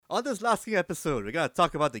On this last episode, we're going to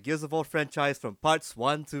talk about the Gears of War franchise from parts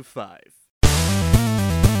 1 to 5.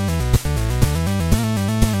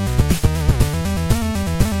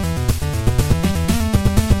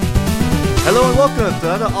 Hello and welcome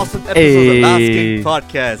to another awesome episode of the Last King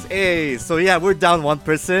Podcast. Hey, so yeah, we're down one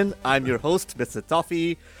person. I'm your host, Mr.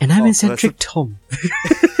 Toffee. And I'm eccentric Tom.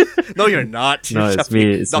 No, you're not. No, You're it's Shafiq.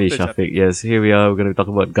 me. It's me, Dr. Shafiq. Yes, here we are. We're going to talk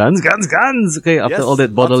about guns. Okay, after Yes, all that lots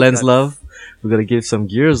of Borderlands guns. love, we're going to give some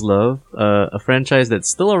Gears love. A franchise that's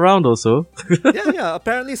still around also. Yeah,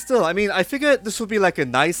 apparently still. I mean, I figured this would be like a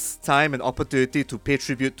nice time and opportunity to pay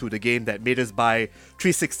tribute to the game that made us buy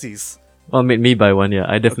 360s. Well, made me buy one, yeah.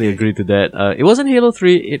 I definitely Okay. agree to that. It wasn't Halo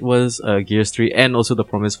 3, it was Gears 3, and also the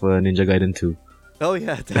promise for Ninja Gaiden 2. Oh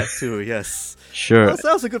yeah, that too, yes. Sure.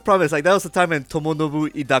 That was a good promise. Like, that was the time when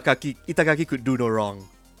Tomonobu Itagaki could do no wrong.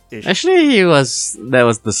 Actually, that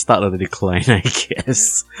was the start of the decline, I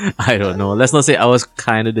guess. I don't know. Let's not say I was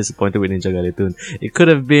kind of disappointed with Ninja Gaiden 2. It could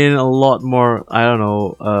have been a lot more, I don't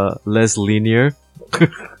know, less linear.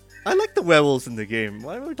 I like the werewolves in the game.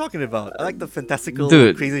 What are we talking about? I like the fantastical,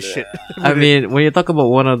 Dude, crazy shit. I mean, when you talk about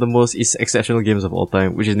one of the most exceptional games of all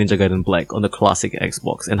time, which is Ninja Gaiden Black on the classic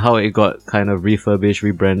Xbox, and how it got kind of refurbished,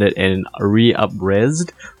 rebranded, and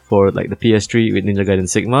re-up-resed for like the PS3 with Ninja Gaiden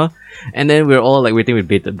Sigma, and then we're all like waiting with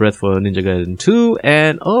bated breath for Ninja Gaiden 2,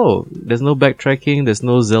 and oh, there's no backtracking, there's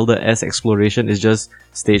no Zelda-esque exploration, it's just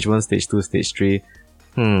stage 1, stage 2, stage 3.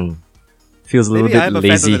 Feels a little Maybe bit I'm a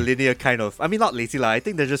lazy. fan of the linear kind of. I mean, not lazy lah. I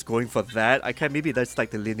think they're just going for that. Maybe that's like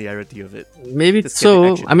the linearity of it. Maybe Just get the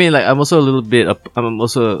so. action. I mean, like, I'm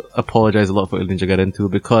also apologize a lot for Ninja Gaiden 2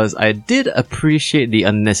 because I did appreciate the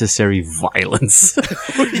unnecessary violence.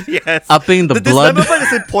 Yes. Upping the blood. dismemberment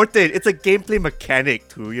is important. It's a gameplay mechanic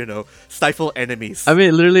to, stifle enemies. I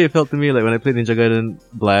mean, literally, it felt to me like when I played Ninja Gaiden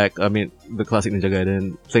Black, I mean, the classic Ninja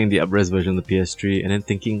Gaiden, playing the up-res version of the PS3, and then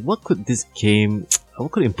thinking, what could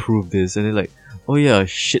improve this? And then like, oh yeah,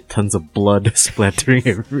 shit tons of blood splattering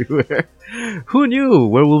everywhere. Who knew?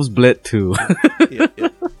 Werewolves bled too. yeah.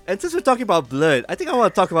 And since we're talking about blood, I think I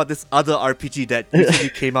want to talk about this other RPG that recently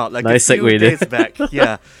came out, like Nice a few segue there. days back.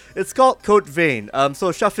 Yeah, it's called Code Vein.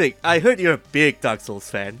 So Shafiq, I heard you're a big Dark Souls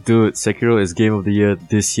fan. Dude, Sekiro is game of the year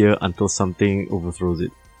this year until something overthrows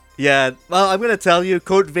it. Yeah, well, I'm gonna tell you,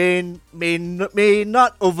 Code Vein may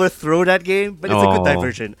not overthrow that game, but it's a good Oh.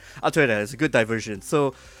 diversion. I'll tell you that, it's a good diversion.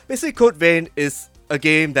 So basically, Code Vein is a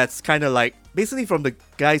game that's kind of like basically from the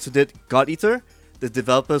guys who did God Eater, the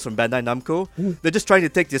developers from Bandai Namco. They're just trying to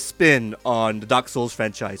take this spin on the Dark Souls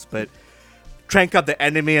franchise, but crank up the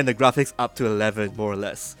anime and the graphics up to 11, more or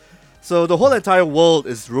less. So the whole entire world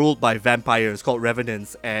is ruled by vampires called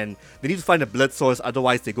revenants, and they need to find a blood source,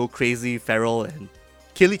 otherwise they go crazy, feral, and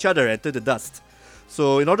kill each other and turn to dust.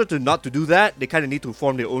 So in order to not to do that, they kind of need to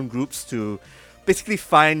form their own groups to basically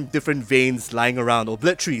find different veins lying around, or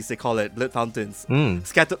blood trees they call it, blood fountains,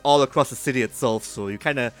 scattered all across the city itself. So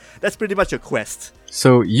that's pretty much a quest.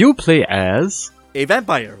 So you play as... A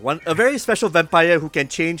vampire, a very special vampire who can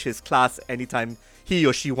change his class anytime he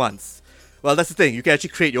or she wants. Well, that's the thing, you can actually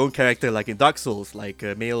create your own character like in Dark Souls, like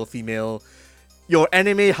male, female, your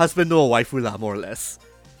anime husband or waifu lah, more or less.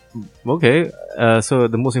 Okay, so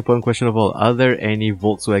the most important question of all, are there any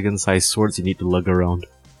Volkswagen-sized swords you need to lug around?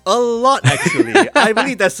 A lot, actually. I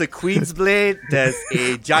believe there's a Queen's Blade, there's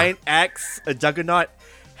a giant axe, a juggernaut,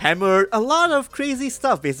 hammer, a lot of crazy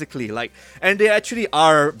stuff, basically. And they actually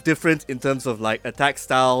are different in terms of attack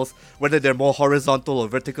styles, whether they're more horizontal or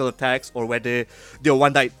vertical attacks, or whether their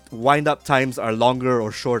wind-up times are longer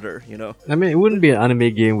or shorter, I mean, it wouldn't be an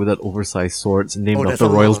anime game without oversized swords named there's after a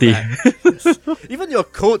lot of royalty. that. Yes. Even your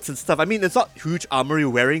coats and stuff. I mean, it's not huge armor you're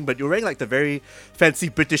wearing, but you're wearing the very fancy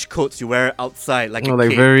British coats you wear outside, like a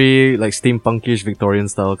cape. Very steampunkish Victorian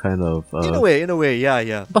style kind of. In a way,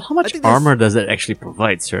 yeah. But how much think there's- armor does that actually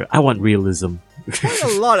provide, sir? I want realism. Quite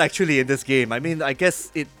a lot actually in this game. I mean, I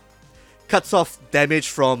guess it cuts off damage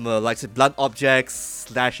from blunt objects,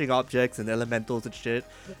 slashing objects, and elementals and shit.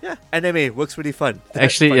 Yeah, anime works really fun.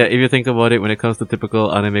 Actually, yeah, if you think about it, when it comes to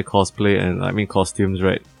typical anime cosplay and I mean costumes,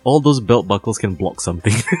 right? All those belt buckles can block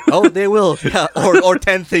something. Oh, they will. Yeah, or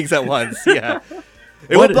 10 things at once. Yeah.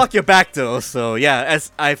 It won't block your back though, so yeah,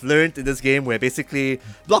 as I've learned in this game, where basically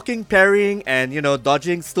blocking, parrying, and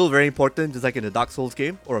dodging still very important, just like in a Dark Souls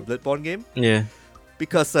game or a Bloodborne game. Yeah.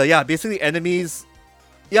 Because basically enemies,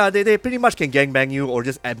 they pretty much can gangbang you or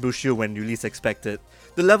just ambush you when you least expect it.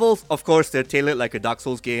 The levels, of course, they're tailored like a Dark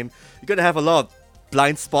Souls game. You're gonna have a lot of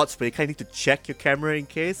blind spots, but you kind of need to check your camera in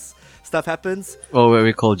case stuff happens. Or what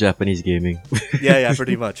we call Japanese gaming. Yeah,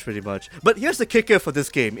 pretty much. But here's the kicker for this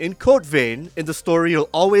game. In Code Vein, in the story, you're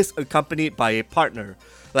always accompanied by a partner.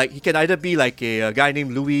 Like, he can either be like a guy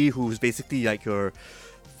named Louis, who's basically like your,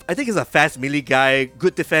 I think he's a fast melee guy,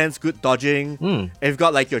 good defense, good dodging. And you've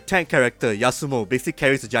got like your tank character, Yasumo, basically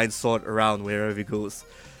carries a giant sword around wherever he goes.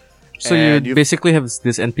 So you basically have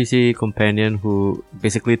this NPC companion who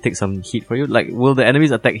basically takes some heat for you. Like, will the enemies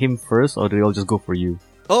attack him first, or do they all just go for you?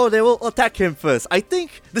 Oh, they will attack him first. I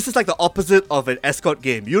think this is like the opposite of an escort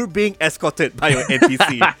game. You're being escorted by your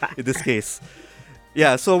NPC in this case.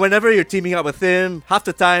 Yeah, so whenever you're teaming up with him, half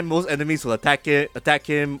the time most enemies will attack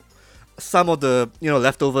him. Some of the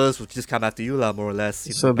leftovers will just come after you, more or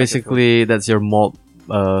less. So basically, that's your mob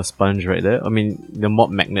sponge right there. I mean, the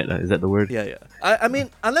mob magnet. Is that the word? Yeah. I mean,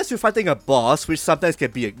 unless you're fighting a boss, which sometimes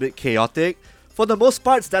can be a bit chaotic, for the most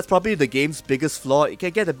parts, that's probably the game's biggest flaw. It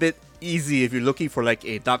can get a bit easy if you're looking for like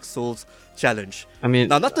a Dark Souls challenge. I mean,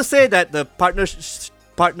 now, not to say that the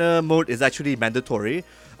partner mode is actually mandatory.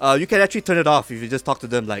 You can actually turn it off if you just talk to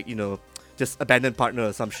them like, just abandon partner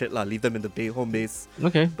or some shit, leave them in the home base.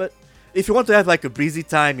 Okay. But if you want to have like a breezy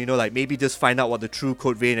time, like maybe just find out what the true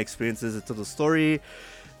Code Vein experience is into the story.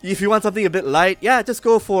 If you want something a bit light, just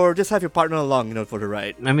have your partner along, for the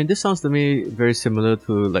ride. I mean, this sounds to me very similar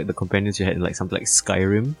to like the companions you had in like something like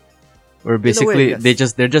Skyrim, where basically way,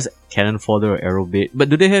 yes. they're just cannon fodder or arrow bait. But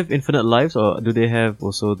do they have infinite lives, or do they have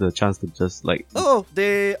also the chance to just like no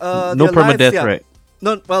permadeath, lives, right?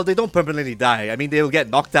 No, well, they don't permanently die. I mean, they will get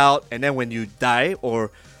knocked out, and then when you die or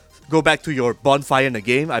go back to your bonfire in the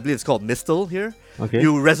game, I believe it's called Mistle here. Okay.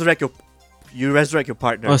 You resurrect your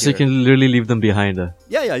partner. Oh, so you can literally leave them behind.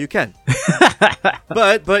 Yeah, you can.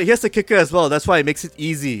 but here's the kicker as well. That's why it makes it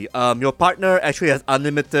easy. Your partner actually has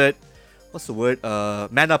unlimited,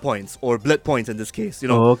 mana points or blood points in this case.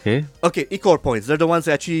 Oh, okay. Okay, Ichor points. They're the ones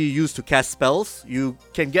actually used to cast spells. You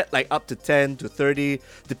can get like up to 10 to 30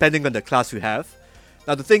 depending on the class you have.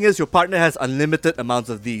 Now the thing is, your partner has unlimited amounts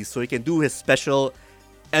of these, so he can do his special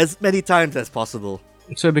as many times as possible.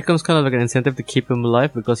 So it becomes kind of like an incentive to keep him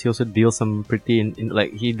alive, because he also deals some pretty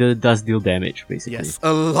he does deal damage basically. Yes,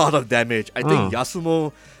 a lot of damage. I think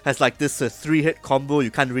Yasumo has like this 3-hit combo. You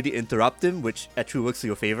can't really interrupt him, which actually works to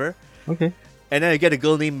your favor. Okay. And then you get a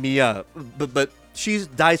girl named Mia, but she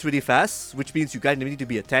dies really fast, which means you kind of need to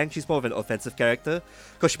be a tank. She's more of an offensive character,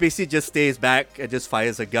 because she basically just stays back and just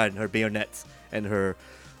fires a gun, her bayonets, and her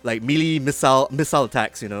like melee missile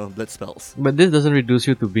attacks, blood spells. But this doesn't reduce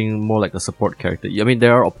you to being more like a support character. I mean,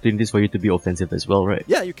 there are opportunities for you to be offensive as well, right?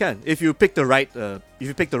 Yeah, you can. If you pick the right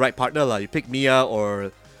partner, you pick Mia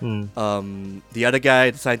or the other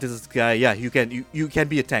guy, the scientist guy. Yeah, you can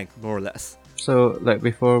be a tank more or less. So, like,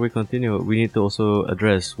 before we continue, we need to also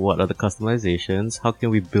address what are the customizations. How can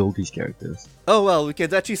we build these characters? Oh well, we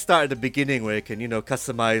can actually start at the beginning where you can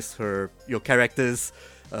customize your characters.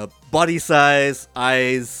 Body size,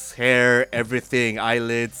 eyes, hair, everything,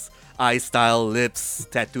 eyelids, eye style, lips,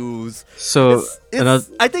 tattoos. So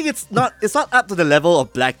I think it's not up to the level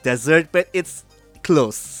of Black Desert, but it's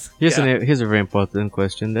close. Here's a very important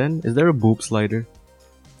question then. Is there a boob slider?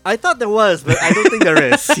 I thought there was, but I don't think there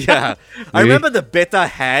is. Yeah. I remember the beta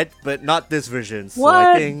had, but not this version. So what?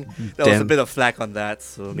 I think there was a bit of flack on that.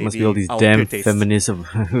 So maybe must be all these damn feminists of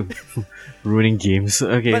ruining games.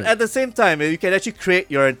 Okay. But at the same time, you can actually create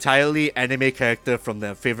your entirely anime character from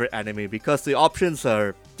their favorite anime, because the options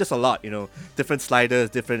are just a lot, different sliders,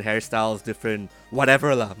 different hairstyles, different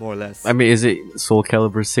whatever more or less. I mean, is it Soul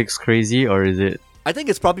Calibur 6 crazy, or is it... I think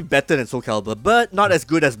it's probably better than Soul Calibur, but not as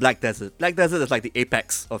good as Black Desert. Black Desert is like the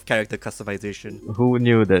apex of character customization. Who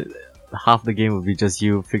knew that half the game would be just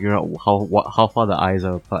you figuring out how far the eyes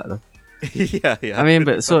are apart? yeah. I mean,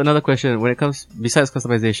 but so another question, when it comes, besides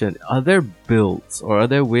customization, are there builds or are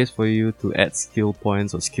there ways for you to add skill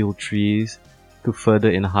points or skill trees to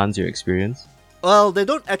further enhance your experience? Well, they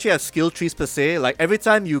don't actually have skill trees per se. Like, every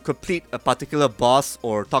time you complete a particular boss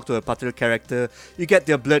or talk to a particular character, you get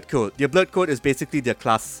their blood code. Their blood code is basically their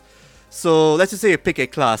class. So let's just say you pick a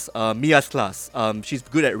class, Mia's class. She's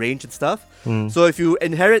good at range and stuff. So if you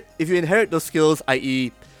inherit those skills,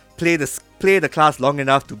 i.e., play the class long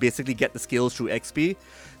enough to basically get the skills through XP,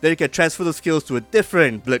 then you can transfer those skills to a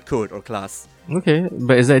different blood code or class. Okay,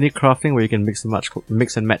 but is there any crafting where you can mix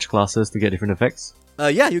and match classes to get different effects?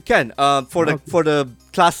 Yeah, you can. For the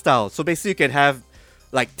class style. So basically, you can have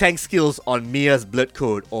like tank skills on Mia's blood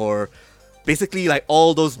code, or basically like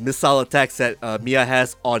all those missile attacks that Mia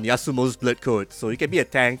has on Yasumo's blood code. So you can be a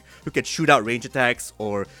tank who can shoot out range attacks,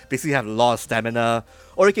 or basically have a lot of stamina,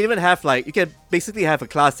 or you can even have a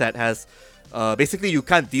class that has basically you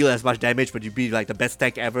can't deal as much damage, but you'd be like the best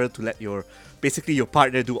tank ever to let your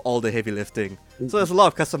partner do all the heavy lifting. So there's a lot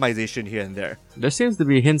of customization here and there. There seems to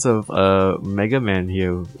be hints of Mega Man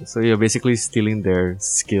here. So you're basically stealing their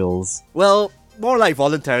skills. Well, more like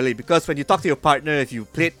voluntarily, because when you talk to your partner, if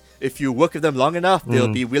you work with them long enough,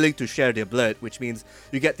 they'll be willing to share their blood, which means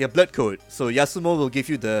you get their blood code. So Yasumo will give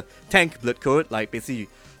you the tank blood code, like basically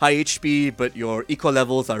high HP, but your eco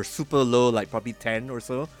levels are super low, like probably 10 or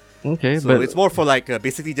so. Okay, So but it's more for like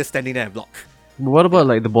basically just standing there and block. what about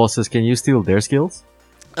like the bosses? Can you steal their skills?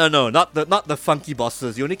 No, not the funky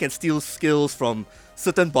bosses. You only can steal skills from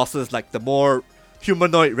certain bosses, like the more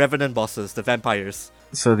humanoid revenant bosses, the vampires.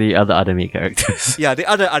 So the other anime characters. Yeah, the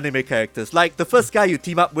other anime characters. Like the first guy you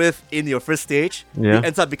team up with in your first stage, he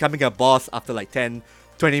ends up becoming a boss after like 10,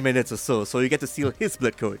 20 minutes or so. So you get to steal his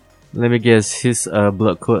blood code. Let me guess, his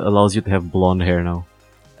blood code allows you to have blonde hair now.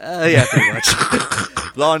 Yeah, pretty much.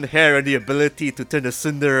 Blonde hair and the ability to turn a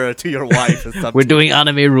tsundere to your wife or something. We're doing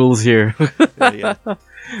anime rules here. Yeah.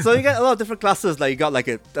 So you get a lot of different classes. Like you got like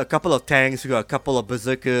a couple of tanks, you got a couple of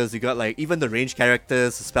berserkers, you got like even the range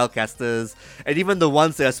characters, the spellcasters, and even the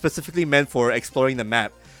ones that are specifically meant for exploring the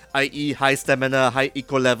map, i.e. high stamina, high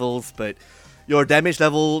eco levels, but your damage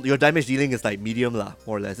dealing is like medium lah,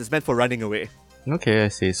 more or less. It's meant for running away. Okay, I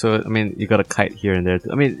see. So, I mean, you got a kite here and there.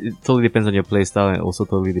 I mean, it totally depends on your playstyle, and it also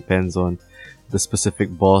totally depends on the specific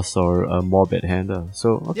boss or mob at hand.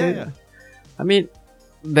 So, okay. Yeah. I mean,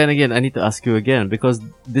 then again, I need to ask you again, because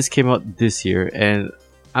this came out this year, and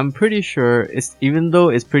I'm pretty sure, even though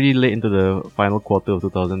it's pretty late into the final quarter of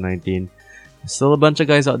 2019, still a bunch of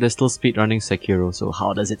guys out there still speedrunning Sekiro, so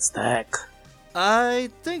how does it stack? I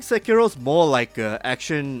think Sekiro's more like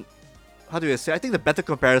action. How do I say? I think the better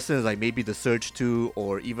comparison is like maybe the Surge 2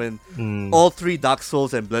 or even all three Dark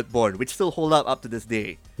Souls and Bloodborne, which still hold up to this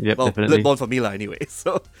day. Yep, well, definitely. Bloodborne for me anyway.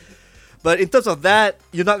 So, but in terms of that,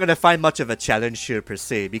 you're not gonna find much of a challenge here per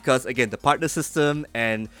se, because again, the partner system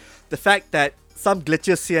and the fact that some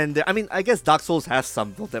glitches here and there. I mean, I guess Dark Souls has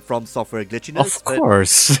some of that From Software glitchiness. Of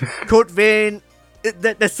course. Code Vein,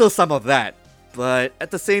 there's still some of that. But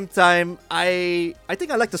at the same time, I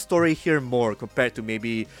think I like the story here more compared to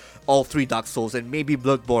maybe all three Dark Souls and maybe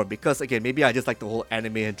Bloodborne, because again, maybe I just like the whole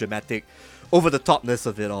anime and dramatic over-the-topness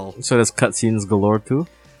of it all. So there's cutscenes galore too?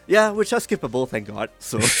 Yeah, which are skippable, thank God.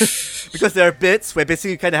 So, because there are bits where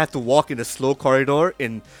basically you kind of have to walk in a slow corridor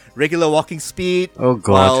in regular walking speed. Oh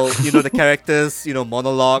God! While the characters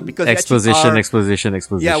monologue, because exposition.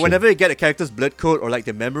 Yeah, whenever you get a character's blood code or like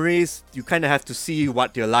their memories, you kind of have to see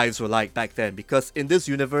what their lives were like back then. Because in this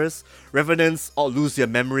universe, revenants all lose their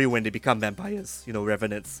memory when they become vampires.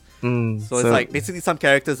 Revenants. So it's like basically some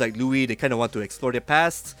characters like Louis, they kind of want to explore their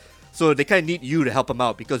past, so they kind of need you to help them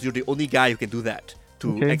out because you're the only guy who can do that.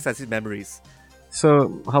 To access his memories.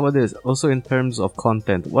 So, how about this? Also, in terms of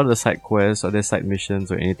content, what are the side quests, are there side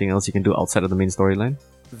missions, or anything else you can do outside of the main storyline?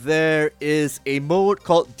 There is a mode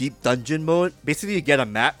called Deep Dungeon Mode. Basically, you get a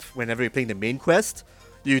map whenever you're playing the main quest.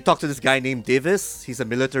 You talk to this guy named Davis. He's a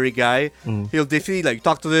military guy. He'll definitely, you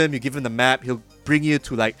talk to him, you give him the map, he'll bring you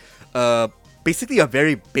to, basically a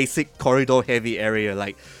very basic corridor-heavy area.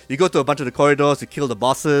 Like, you go to a bunch of the corridors, you kill the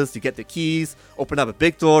bosses, you get the keys, open up a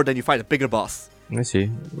big door, then you fight a bigger boss. I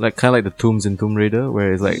see. Kind of like the tombs in Tomb Raider,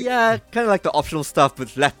 where it's like... Yeah, kind of like the optional stuff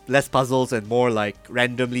with less puzzles and more like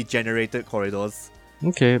randomly generated corridors.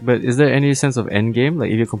 Okay, but is there any sense of endgame?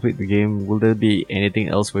 Like, if you complete the game, will there be anything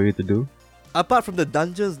else for you to do? Apart from the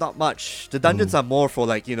dungeons, not much. The dungeons are more for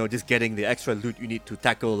just getting the extra loot you need to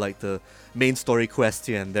tackle like the main story quests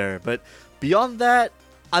here and there. But beyond that,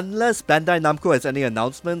 unless Bandai Namco has any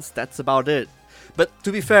announcements, that's about it. But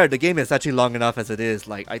to be fair, the game is actually long enough as it is.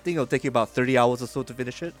 Like, I think it'll take you about 30 hours or so to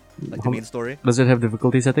finish it, like the main story. Does it have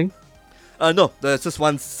difficulty setting? No, there's just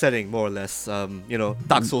one setting, more or less.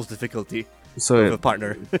 Dark Souls difficulty with a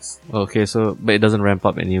partner. Okay, but it doesn't ramp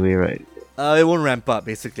up anyway, right? It won't ramp up,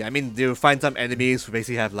 basically. I mean, you'll find some enemies who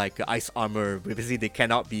basically have like ice armor, where basically they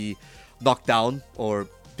cannot be knocked down, or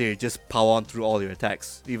they just power on through all your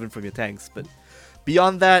attacks, even from your tanks. But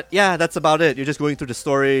beyond that, yeah, that's about it. You're just going through the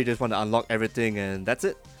story, you just want to unlock everything, and that's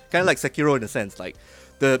it. Kind of like Sekiro in a sense. Like,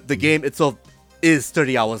 the game itself is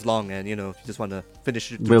 30 hours long, and you just want to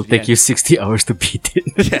finish it. Will take you 60 hours to beat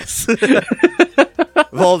it. Yes.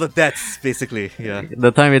 With all the deaths, basically. Yeah.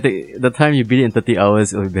 The time you beat it in 30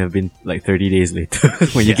 hours, it would have been like 30 days later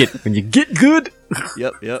when you get good.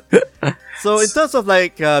 Yep. So in terms of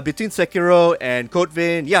between Sekiro and Code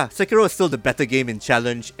Vein, yeah, Sekiro is still the better game in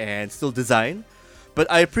challenge and still design. But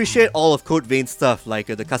I appreciate all of Code Vein stuff, like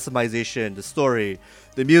the customization, the story,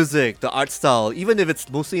 the music, the art style. Even if it's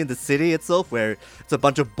mostly in the city itself, where it's a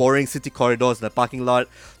bunch of boring city corridors in a parking lot,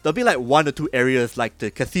 there'll be like one or two areas like the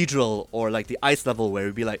cathedral or like the ice level where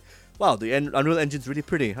it'll be like, wow, the Unreal Engine's really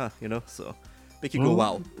pretty, huh? So make you go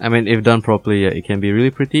wow. I mean, if done properly, yeah, it can be really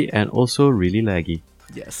pretty and also really laggy.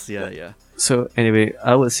 Yes, yeah. So anyway,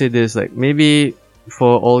 I would say this, like, maybe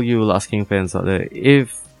for all you Last King fans out there,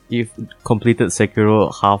 if you've completed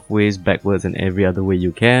Sekiro halfways, backwards, and every other way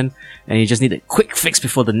you can, and you just need a quick fix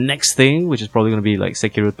before the next thing, which is probably going to be like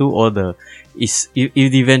Sekiro 2 or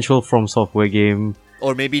the eventual From Software game.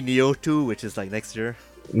 Or maybe Neo 2, which is like next year.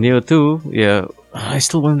 Neo 2, yeah. I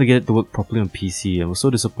still wanted to get it to work properly on PC. I was so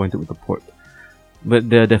disappointed with the port. But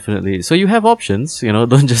there are definitely... So you have options, you know,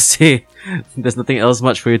 don't just say there's nothing else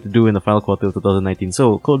much for you to do in the final quarter of 2019.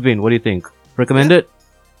 So, Code Vein, what do you think? Recommend it?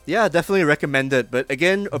 Yeah, definitely recommend it. But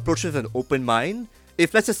again, approach it with an open mind.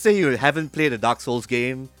 If let's just say you haven't played a Dark Souls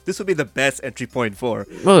game, this would be the best entry point for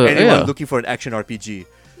anyone looking for an action RPG.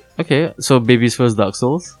 Okay, so Baby's First Dark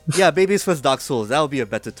Souls? Yeah, Baby's First Dark Souls. That would be a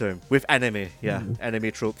better term. With anime,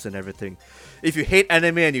 anime tropes and everything. If you hate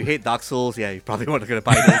anime and you hate Dark Souls, yeah, you probably want to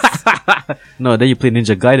buy this. No, then you play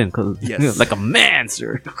Ninja Gaiden, cause yes. Like a man,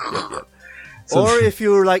 sir. Yep. So, or if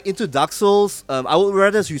you're like into Dark Souls, I would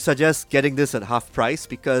rather you suggest getting this at half price,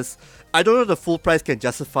 because I don't know if the full price can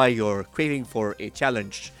justify your craving for a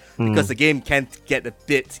challenge. Because the game can get a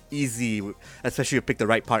bit easy, especially if you pick the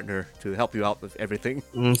right partner to help you out with everything.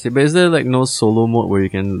 See, but is there like no solo mode where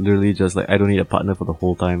you can literally just like, I don't need a partner for the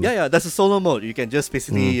whole time? Yeah, that's a solo mode. You can just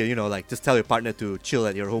basically, just tell your partner to chill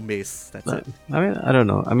at your home base. That's it. I mean, I don't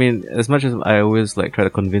know. I mean, as much as I always like try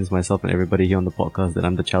to convince myself and everybody here on the podcast that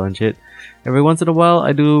I'm the challenge hit, every once in a while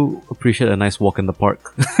I do appreciate a nice walk in the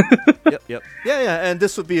park. Yep. Yeah, and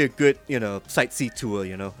this would be a good, sightsee tour,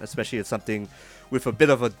 especially if something with a bit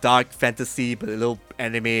of a dark fantasy but a little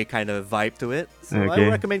anime kind of vibe to it. So I would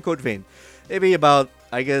recommend Code Vein. Maybe about,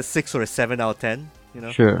 I guess, 6 or a 7 out of 10,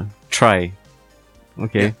 Sure. Try.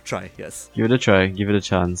 Okay. Yeah, try, yes. Give it a try. Give it a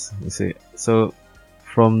chance. You see. So,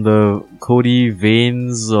 from the Cody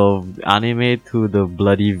veins of anime to the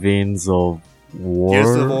bloody veins of war.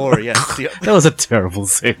 Gears of War, yes. Yep. That was a terrible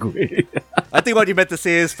segue. I think what you meant to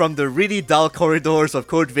say is from the really dull corridors of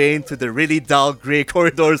Code Vein to the really dull grey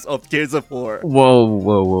corridors of Gears of War.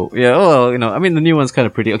 Whoa. Yeah, well, I mean, the new one's kind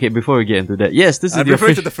of pretty. Okay, before we get into that, yes, this is I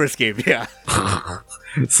refer to the first game, yeah.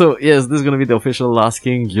 So, yes, this is going to be the official Last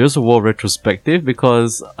King Gears of War retrospective,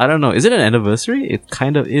 because, I don't know, is it an anniversary? It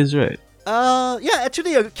kind of is, right? Yeah,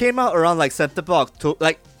 actually it came out around like September, October,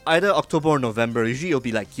 like either October or November. Usually it'll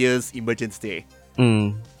be like Gears Emergence Day.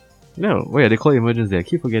 No, wait, they call it Emergence Day. I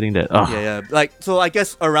keep forgetting that. Oh. Yeah. Like, so I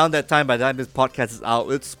guess around that time, by the time this podcast is out,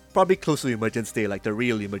 it's probably close to Emergence Day, like the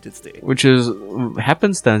real Emergence Day. Which is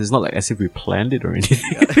happenstance. It's not like as if we planned it or anything.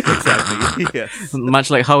 Yeah, exactly. Yes. Much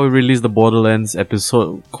like how we released the Borderlands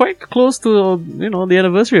episode quite close to, the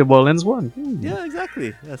anniversary of Borderlands 1. Yeah,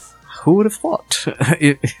 exactly. Yes. Who would have thought?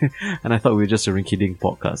 And I thought we were just a rinky-dink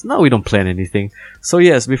podcast. No, we don't plan anything. So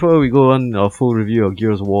yes, before we go on our full review of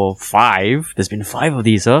Gears of War 5, there's been 5 of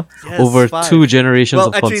these, huh? Yes, over 5. 2 generations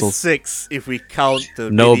of actually consoles. 6 if we count the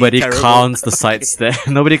Nobody really counts the sites there.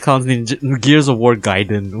 Nobody counts Gears of War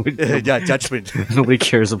Gaiden. Yeah, Judgment. Nobody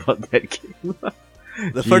cares about that game.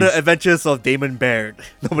 The further adventures of Damon Baird.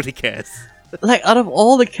 Nobody cares. Like, out of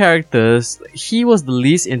all the characters, he was the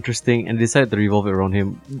least interesting and decided to revolve it around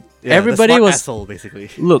him. Yeah, everybody the smart was asshole, basically.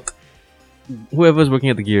 Look, whoever's working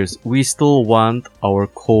at the Gears, we still want our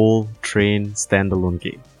Cole Train standalone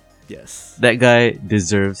game. Yes. That guy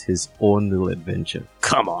deserves his own little adventure.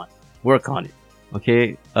 Come on, work on it.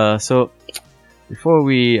 Okay, so before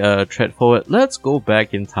we tread forward, let's go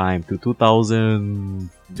back in time to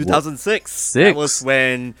 2006. That was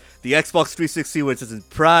when the Xbox 360 was in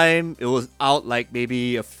prime. It was out like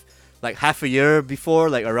maybe like half a year before,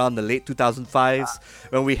 like around the late 2005s,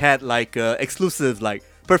 when we had like exclusives like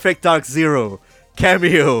Perfect Dark Zero,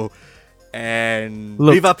 Cameo, and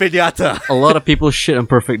Viva Pinata. A lot of people shit on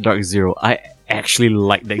Perfect Dark Zero. I actually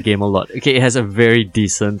like that game a lot. Okay, it has a very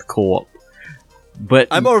decent co-op. But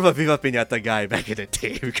I'm more of a Viva Pinata guy back in the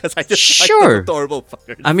day because I just like those adorable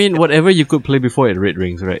fuckers. I mean, whatever you could play before it Red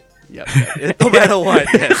Rings, right? Yeah. No matter what,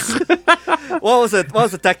 yes. What was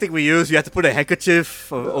the tactic we used? You had to put a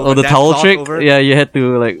handkerchief over the towel trick. Over. Yeah, you had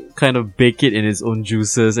to like kind of bake it in its own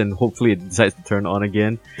juices, and hopefully it decides to turn on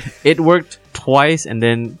again. It worked twice, and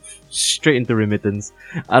then straight into remittance.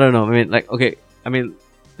 I don't know. I mean,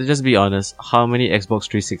 just be honest. How many Xbox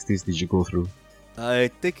 360s did you go through? I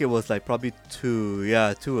think it was like probably 2.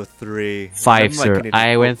 Yeah, 2 or 3. 5, sir.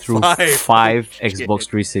 I went through 5 Xbox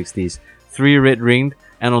 360s. 3 red ringed,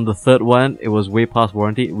 and on the third one, it was way past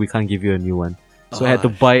warranty. We can't give you a new one. So I had to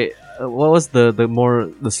buy. What was the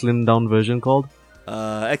slim down version called?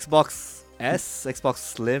 Xbox S, Xbox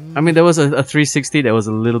Slim. I mean, there was a 360 that was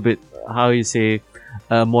a little bit, how you say,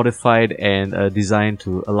 modified and designed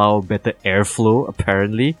to allow better airflow,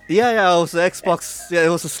 apparently. Yeah, it was the Xbox. Yeah, it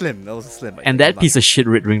was a slim. It was a slim. And that piece of shit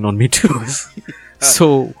red ringed on me too.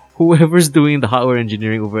 So whoever's doing the hardware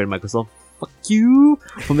engineering over at Microsoft, fuck you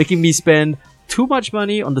for making me spend too much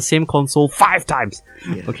money on the same console 5 times.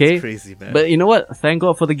 Yeah, okay, it's crazy, man. But you know what? Thank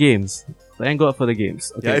God for the games. Thank God for the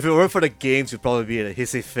games. Okay. Yeah, if it weren't for the games, you'd probably be in a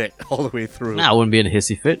hissy fit all the way through. Nah, I wouldn't be in a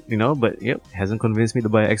hissy fit, you know. But yep, hasn't convinced me to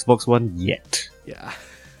buy an Xbox One yet. Yeah.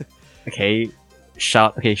 Okay,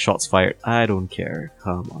 shots fired. I don't care.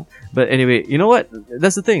 Come on. But anyway, you know what?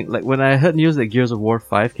 That's the thing. Like when I heard news that Gears of War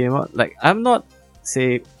 5 came out, like I'm not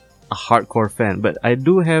say a hardcore fan, but I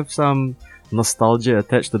do have some nostalgia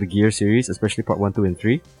attached to the Gear series, especially part 1, 2, and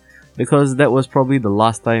 3, because that was probably the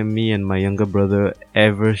last time me and my younger brother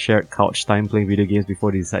ever shared couch time playing video games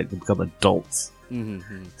before they decided to become adults.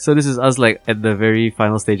 Mm-hmm. So this is us like at the very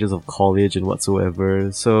final stages of college and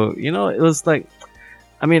whatsoever. So you know, it was like,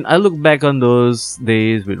 I mean, I look back on those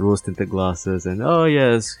days with rose-tinted glasses and oh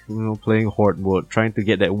yes, you know, playing Horde mode, trying to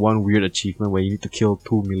get that one weird achievement where you need to kill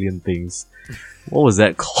 2 million things. What was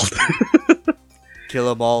that called? Kill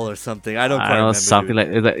them all or something. I don't quite know, remember. something like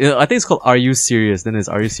you know, I think it's called Are You Serious? Then there's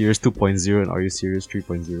Are You Serious 2.0 and Are You Serious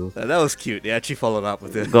 3.0. That was cute. They actually followed up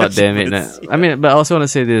with it. God damn it. Yeah. I mean, but I also want to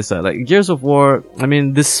say this, like Gears of War, I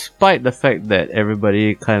mean, despite the fact that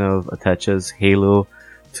everybody kind of attaches Halo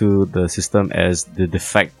to the system as the de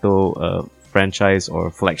facto franchise or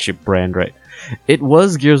flagship brand, right? It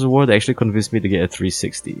was Gears of War that actually convinced me to get a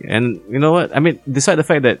 360. And you know what? I mean, despite the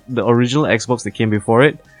fact that the original Xbox that came before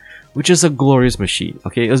it, which is a glorious machine,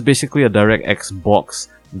 okay? It was basically a direct Xbox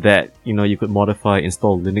that, you know, you could modify,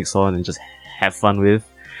 install Linux on, and just have fun with.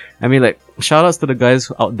 I mean, like, shoutouts to the guys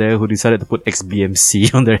out there who decided to put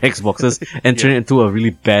XBMC on their Xboxes and turn it into a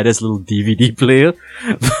really badass little DVD player.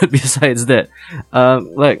 But besides that,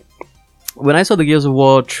 like, when I saw the Gears of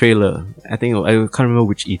War trailer, I think, I can't remember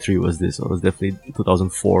which E3 was this. It was definitely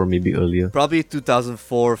 2004, maybe earlier. Probably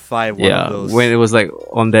 2004, 5, one of those. When it was like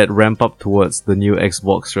on that ramp up towards the new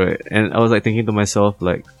Xbox, right? And I was like thinking to myself,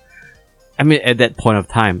 like, I mean, at that point of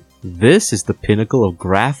time, this is the pinnacle of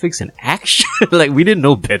graphics and action. Like, we didn't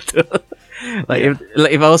know better.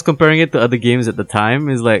 If I was comparing it to other games at the time,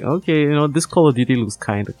 it's like, okay, you know, this Call of Duty looks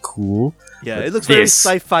kind of cool. Yeah, it looks very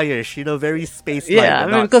sci-fi-ish, you know, very space-like. Yeah, I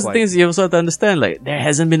mean, because the things you also have to understand, like, there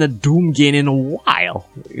hasn't been a Doom game in a while.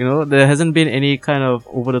 You know, there hasn't been any kind of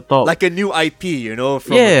over-the-top... Like a new IP, you know,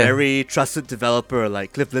 from a very trusted developer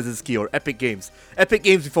like Cliff Bleszinski or Epic Games. Epic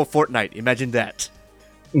Games before Fortnite, imagine that.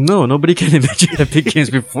 No, nobody can imagine Epic Games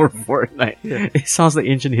before Fortnite. Yeah. It sounds like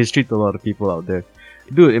ancient history to a lot of people out there.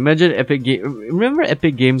 Dude, imagine Epic Games. Remember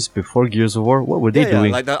Epic Games before Gears of War? What were they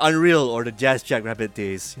doing? Like the Unreal or the Jazz Jackrabbit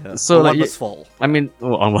days. Yeah. So on One Must Fall. I mean,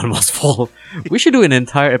 on One Must Fall. We should do an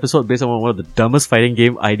entire episode based on one of the dumbest fighting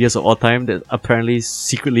game ideas of all time that apparently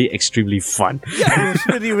secretly extremely fun. Yeah, it was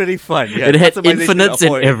really, really fun. Yeah, it had infinites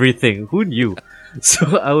and everything. Who knew?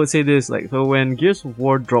 So I would say this, like, so when Gears of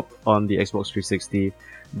War dropped on the Xbox 360,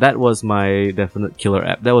 that was my definite killer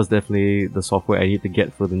app. That was definitely the software I need to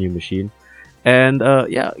get for the new machine. And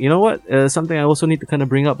yeah, you know what? Something I also need to kind of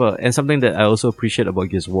bring up, and something that I also appreciate about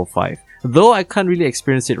Gears of War 5. Though I can't really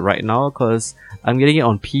experience it right now because I'm getting it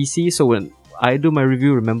on PC, so when I do my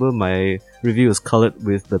review, remember my review is colored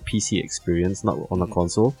with the PC experience, not on the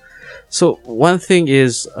console. So one thing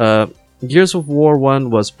is, Gears of War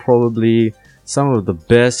 1 was probably some of the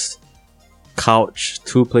best couch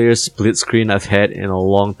 2-player split screen I've had in a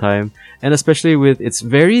long time, and especially with its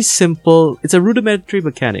very simple, it's a rudimentary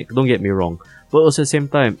mechanic, don't get me wrong, but also at the same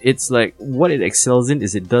time, it's like what it excels in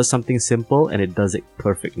is it does something simple and it does it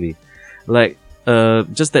perfectly. Like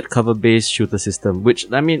just that cover based shooter system,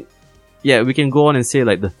 which, I mean, yeah, we can go on and say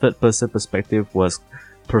like the third person perspective was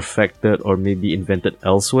perfected or maybe invented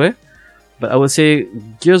elsewhere, but I would say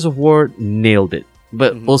Gears of War nailed it.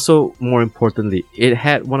 But also, more importantly, it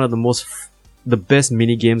had one of the best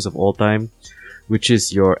mini games of all time, which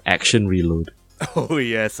is your action reload. Oh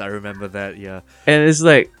yes, I remember that. Yeah, and it's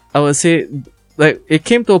like, I would say, like, it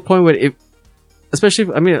came to a point where it,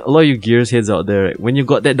 especially, I mean, a lot of you Gears heads out there, right, when you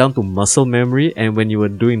got that down to muscle memory, and when you were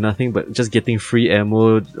doing nothing but just getting free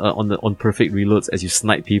ammo on perfect reloads as you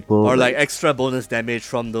snipe people, or like extra bonus damage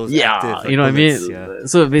from those. Yeah, active, like, you know bullets, what I mean. Yeah.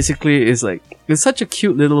 So basically, it's like, it's such a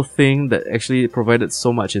cute little thing that actually provided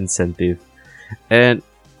so much incentive. And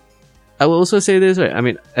I will also say this, right? I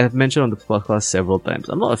mean, I've mentioned on the podcast several times,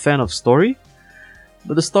 I'm not a fan of story,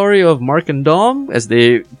 but the story of Mark and Dom as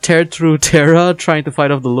they tear through Terra trying to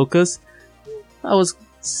fight off the Locusts, I was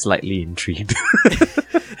slightly intrigued.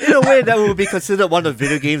 It in a way, that would be considered one of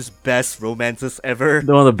video games' best romances ever.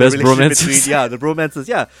 One of the best relationship romances. the romances.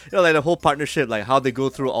 Yeah, like the whole partnership, like how they go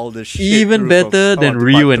through all this shit. Even better than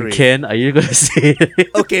Ryu and Ken. Are you gonna say?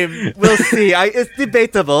 Okay, we'll see. It's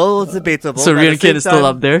debatable. It's debatable. So Ryu and Ken is still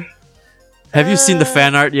up there. Have you seen the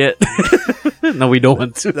fan art yet? No, we don't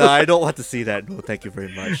want to. No, I don't want to see that. No, thank you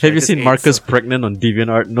very much. Have you seen Marcus pregnant on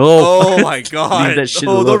DeviantArt? No. Oh my god. Leave that shit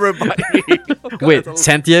alone. alone. Don't remind me. Oh god, Wait,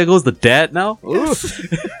 Santiago's the dad now? Yes.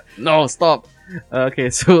 No, stop. Okay,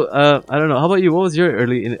 so I don't know. How about you? What was your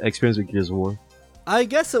early experience with Gears of War? I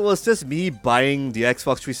guess it was just me buying the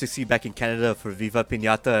Xbox 360 back in Canada for Viva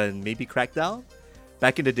Pinata and maybe Crackdown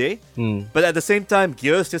back in the day. But at the same time,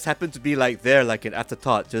 Gears just happened to be like there, like an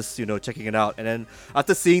afterthought, just checking it out. And then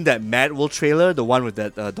after seeing that Mad World trailer, the one with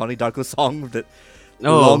that Donnie Darko song that a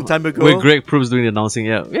long time ago, where Greg Proops doing the announcing,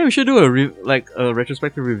 yeah, we should do a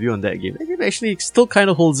retrospective review on that game. That game actually still kind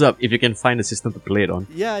of holds up if you can find a system to play it on.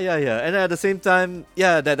 Yeah. And at the same time,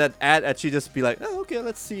 that ad actually just be like, oh, okay,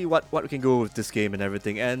 let's see what we can go with this game and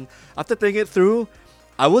everything. And after playing it through,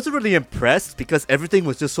 I wasn't really impressed because everything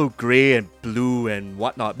was just so grey and blue and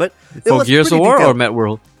whatnot. But it for was Gears of pretty War detailed. or Mad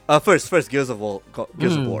World? First Gears of War.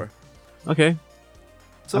 Gears of War. Okay.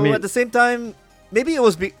 So at the same time, maybe it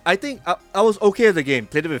was. I think I was okay with the game.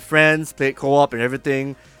 Played it with friends, played co-op and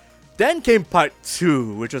everything. Then came part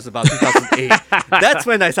 2, which was about 2008. That's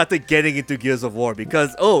when I started getting into Gears of War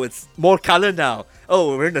because it's more color now.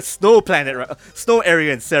 Oh, we're in the snow planet, snow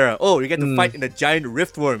area in Sarah. Oh, you get to fight in a giant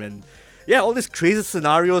riftworm and. Yeah, all these crazy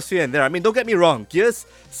scenarios here and there. I mean, don't get me wrong, Gears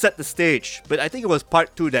set the stage, but I think it was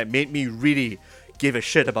part 2 that made me really give a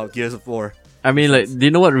shit about Gears of War. I mean, like, do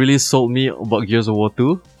you know what really sold me about Gears of War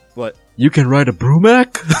 2? What? You can ride a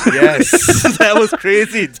Brumac? Yes, that was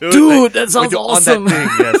crazy, dude. Dude, that sounds awesome. On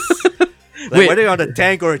that thing, yes. Wait. Whether you're on a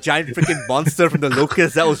tank or a giant freaking monster from the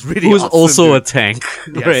Locust, that was really Who's awesome, also dude. a tank.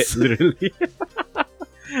 Yes. Right, literally.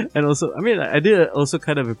 And also, I mean, I did also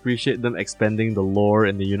kind of appreciate them expanding the lore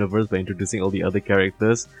and the universe by introducing all the other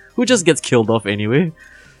characters, who just gets killed off anyway.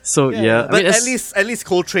 So yeah, but I mean, at least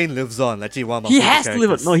Coltrane lives on. Actually, one of my he favorite has to live on.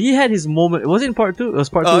 characters. No, he had his moment. Was it in part 2? It was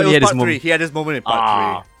part 2. It He was had his part 3. moment. He had his moment in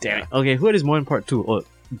part 3. Damn it. Okay, who had his moment in part 2? Oh,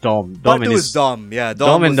 Dom. Part and 2 his, is Dom. Yeah,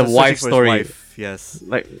 Dom and the was wife searching for his story. wife. Yes.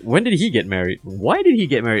 Like, when did he get married? Why did he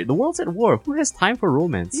get married? The world's at war. Who has time for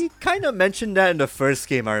romance? He kind of mentioned that in the first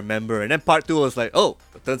game, I remember. And then part 2 was like, oh,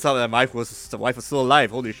 it turns out that the wife was still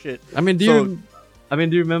alive. Holy shit. I mean, do you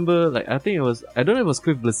remember, like, I think it was, I don't know if it was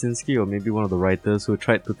Cliff Blasinski or maybe one of the writers who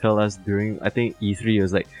tried to tell us during, I think, E3, it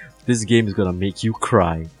was like, this game is gonna make you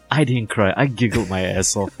cry. I didn't cry. I giggled my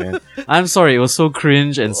ass off, man. I'm sorry, it was so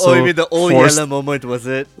cringe and so. Oh, you mean the old forced. yellow moment, was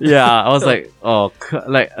it? Yeah, I was like, oh,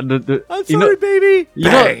 like the. I'm sorry, baby.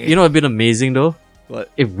 You know, it'd been amazing though.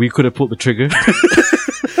 What? If we could have pulled the trigger.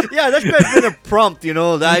 Yeah, that could have been a prompt,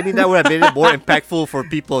 I mean, that would have made it more impactful for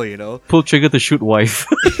people, Pull trigger to shoot wife.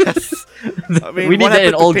 Yes. I mean, we need that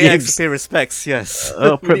in all pay games. Pay respects, yes.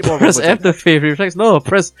 Press moments F like to pay respects. No,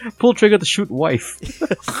 press pull trigger to shoot wife.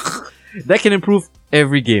 That can improve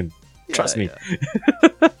every game. Trust me.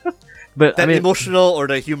 Yeah. But That I mean, emotional or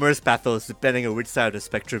the humorous pathos, depending on which side of the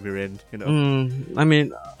spectrum you're in, I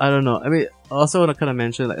mean, I don't know. I mean, I also want to kind of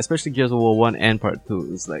mention, like, especially Gears of War 1 and Part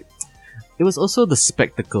 2, it's like, it was also the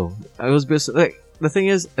spectacle. It was like, the thing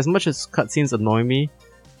is, as much as cutscenes annoy me,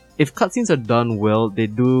 if cutscenes are done well, they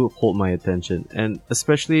do hold my attention. And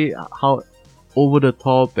especially how over the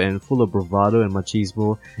top and full of bravado and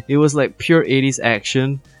machismo, it was like pure 80s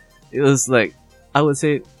action. It was like, I would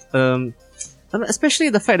say, especially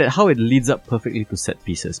the fact that how it leads up perfectly to set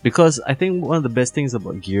pieces. Because I think one of the best things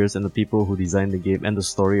about Gears and the people who designed the game and the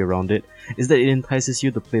story around it is that it entices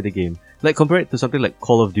you to play the game. Like, compare it to something like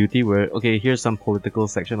Call of Duty, where, okay, here's some political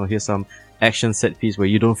section or here's some action set piece where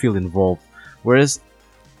you don't feel involved. Whereas,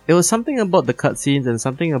 it was something about the cutscenes and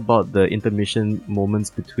something about the intermission moments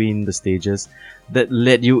between the stages that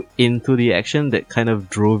led you into the action that kind of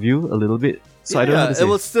drove you a little bit. So I don't know how to say. It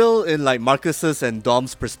was still in like Marcus's and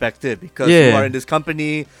Dom's perspective because you are in this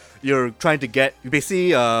company, you're trying to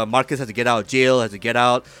basically Marcus has to get out of jail, has to get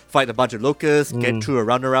out, fight a bunch of locusts, get through a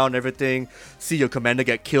runaround, everything, see your commander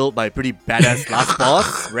get killed by a pretty badass last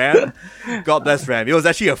boss, Ram. God bless Ram. It was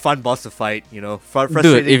actually a fun boss to fight, frustrating.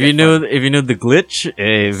 Dude, if you knew the glitch,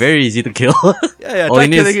 very easy to kill. Yeah, try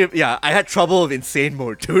killing him. Yeah, I had trouble with insane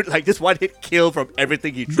mode, dude. Like just one hit kill from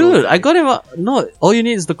everything he threw. Dude, I got him out. No, all you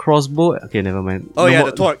need is the crossbow. Okay, never mind. Oh yeah,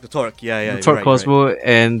 the torque. Yeah. The torque crossbow,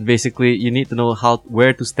 and basically you need to know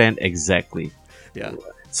where to stand exactly. Yeah.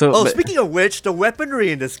 So, speaking of which, the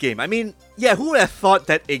weaponry in this game. I mean, yeah, who would have thought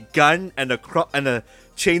that a gun and a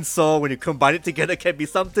chainsaw, when you combine it together, can be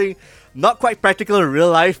something not quite practical in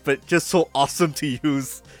real life, but just so awesome to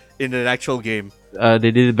use in an actual game?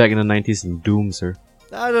 They did it back in the 90s in Doom, sir.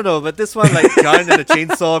 I don't know, but this one, like, gun and a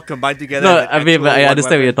chainsaw combined together. No, as an I mean, actual but I one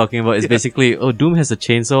understand what weapon. you're talking about. It's basically, Doom has a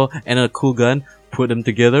chainsaw and a cool gun. Put them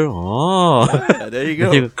together. Oh, Yeah, there you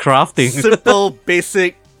go. you're crafting. Simple,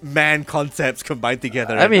 basic man concepts combined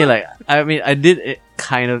together. I mean, I did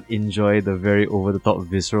kind of enjoy the very over-the-top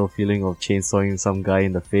visceral feeling of chainsawing some guy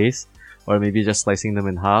in the face, or maybe just slicing them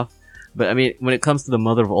in half. But I mean, when it comes to the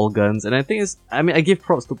mother of all guns, and I think I give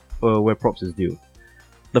props to where props is due.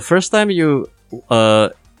 The first time you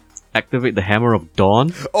activate the Hammer of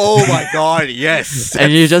Dawn, Oh my god, yes!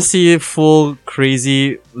 and you just see full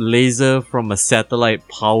crazy laser from a satellite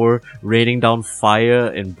power raining down fire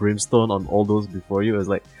and brimstone on all those before you. It's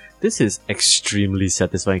like, this is extremely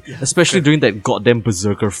satisfying, especially during that goddamn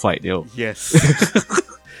berserker fight, yo. Yes.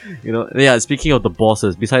 You know, yeah. Speaking of the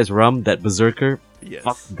bosses, besides Ram, that berserker, Yes.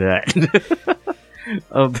 fuck that.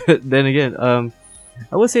 But then again,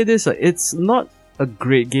 I would say this: it's not a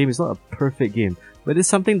great game. It's not a perfect game. But it's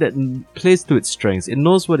something that plays to its strengths. It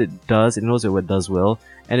knows what it does, it knows what it does well,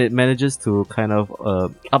 and it manages to kind of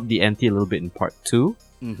up the ante a little bit in part 2,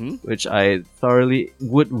 which I thoroughly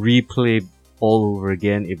would replay all over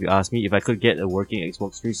again if you ask me, if I could get a working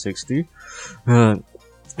Xbox 360.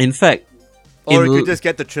 In fact, Or you could just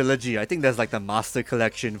get the trilogy. I think there's like the Master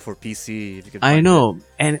Collection for PC. If you can I find know,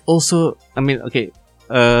 and also, I mean, okay,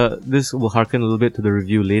 this will harken a little bit to the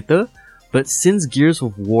review later. But since Gears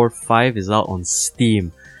of War 5 is out on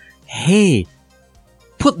Steam, hey,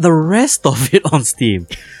 put the rest of it on Steam.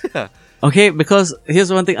 Okay, because here's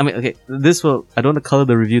one thing. I mean, okay, I don't want to color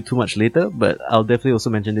the review too much later, but I'll definitely also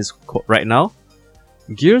mention this right now.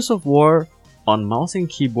 Gears of War on mouse and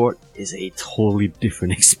keyboard is a totally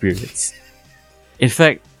different experience. In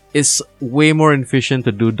fact, it's way more efficient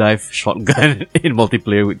to do dive shotgun in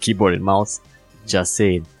multiplayer with keyboard and mouse. Just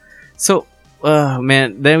saying. So,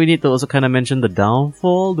 man, then we need to also kind of mention the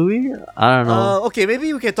downfall, do we? I don't know. Okay,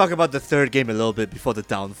 maybe we can talk about the third game a little bit before the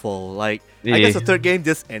downfall. Like, I guess the third game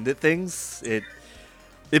just ended things.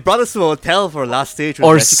 It brought us to a hotel for a last stage.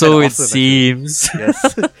 Or so it seems.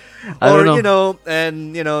 Yes. I don't know.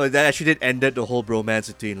 That actually did ended the whole bromance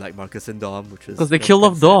between like Marcus and Dom, which is because they killed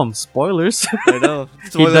off Dom. Spoilers. I know.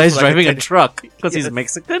 He Spoilers dies for, like, driving a 10 truck because Yes. he's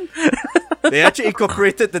Mexican. They actually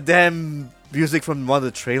incorporated the damn music from one of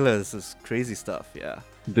the trailers. It's crazy stuff. Yeah.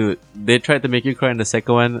 Dude, they tried to make you cry in the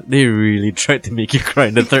second one. They really tried to make you cry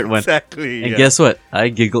in the third one. Exactly. And yeah. guess what? I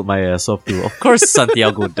giggled my ass off too. Of course,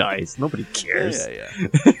 Santiago dies. Nobody cares.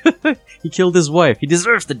 Yeah. He killed his wife. He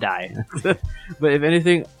deserves to die. But if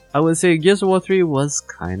anything, I would say Gears of War 3 was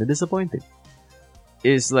kind of disappointing.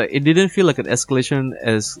 It's like, it didn't feel like an escalation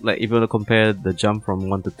as, like, if you want to compare the jump from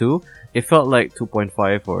 1 to 2, it felt like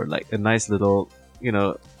 2.5 or like a nice little, you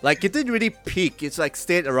know. Like, it didn't really peak. It's like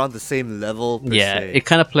stayed around the same level. Per Yeah, se. it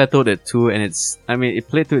kind of plateaued at 2, and it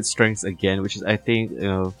played to its strengths again, which is, I think,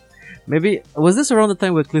 maybe, was this around the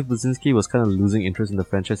time where Cliff Bleszinski was kind of losing interest in the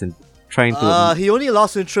franchise and trying to He only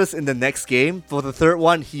lost interest in the next game. For the third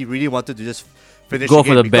one, he really wanted to just finish go the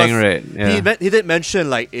for game the bang because rate? Yeah. He did mention,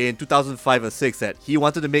 like, in 2005 or 6 that he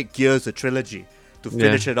wanted to make Gears a trilogy to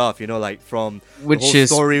finish it off, like from Which the whole is-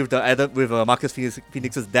 story with Marcus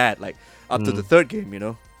Phoenix's dad, like, up to the third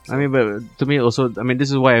game, I mean, but to me also, this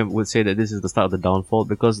is why I would say that this is the start of the downfall,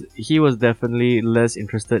 because he was definitely less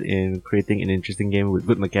interested in creating an interesting game with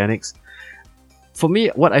good mechanics. For me,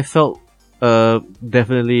 what I felt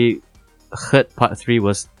definitely hurt part 3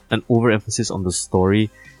 was an overemphasis on the story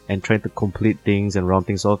and trying to complete things and round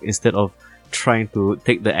things off instead of trying to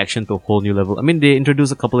take the action to a whole new level. I mean, they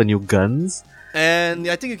introduced a couple of new guns, And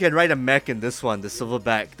I think you can ride a mech in this one, the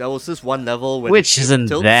Silverback. That was just one level where which isn't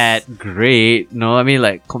tilts. that great. No, I mean,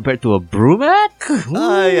 like, compared to a Brumac?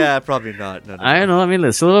 Yeah, probably not. No. I don't know. I mean, the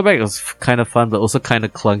Silverback was kind of fun, but also kind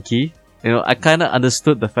of clunky. I kind of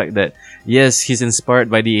understood the fact that, yes, he's inspired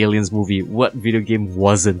by the Aliens movie. What video game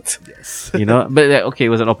wasn't? Yes. But okay, it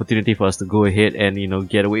was an opportunity for us to go ahead and,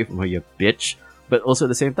 get away from her, you bitch. But also at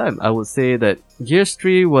the same time, I would say that Gears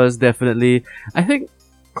 3 was definitely, I think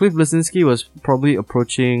Cliff Bleszinski was probably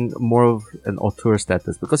approaching more of an auteur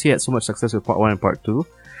status because he had so much success with part 1 and part 2.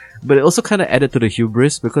 But it also kind of added to the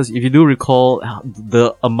hubris because if you do recall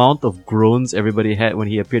the amount of groans everybody had when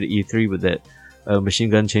he appeared at E3 with that machine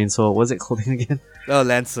gun chainsaw, what was it called again? Oh,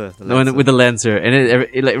 Lancer. No, with the Lancer. And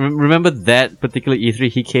it like, remember that particular E3,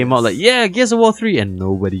 he came out like, yeah, Gears of War 3, and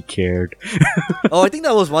nobody cared. I think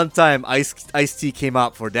that was one time Ice-T came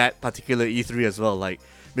out for that particular E3 as well, like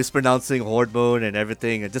mispronouncing Horde mode and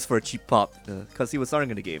everything, and just for a cheap pop, because he was starring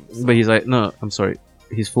in the game. So. But he's like, no, I'm sorry.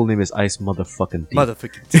 His full name is Ice Motherfucking T.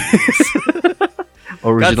 Motherfucking T.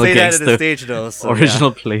 Original Can't say gangster. that at the stage though. So,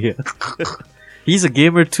 Original player. He's a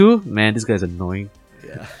gamer too. Man, this guy's annoying.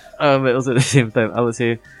 Yeah. But also at the same time, I would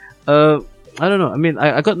say, I don't know. I mean,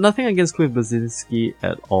 I got nothing against Cliff Bleszinski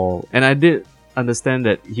at all, and I did understand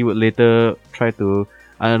that he would later try to,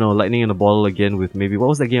 I don't know, lightning in a bottle again with maybe what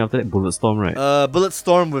was that game after that? Bulletstorm, right?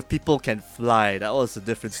 Bulletstorm with People Can Fly. That was a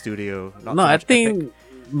different studio. Not No, so I much think, Epic.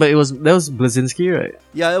 but that was Bleszinski, right?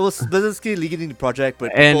 Yeah, it was Bleszinski leading the project,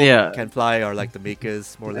 but And People yeah. Can Fly are like the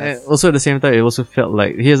makers, more or And less. also at the same time, it also felt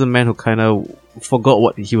like he is a man who kind of forgot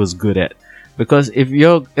what he was good at. Because if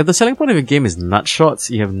the selling point of your game is nut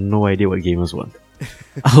shots, you have no idea what gamers want.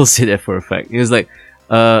 I'll say that for a fact. It was like,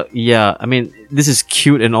 yeah, I mean, this is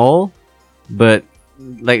cute and all, but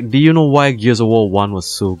like, do you know why Gears of War 1 was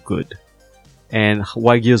so good? And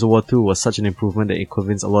why Gears of War 2 was such an improvement that it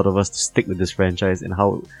convinced a lot of us to stick with this franchise, and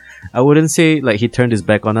how, I wouldn't say like he turned his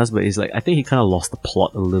back on us, but it's like, I think he kind of lost the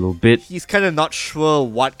plot a little bit. He's kind of not sure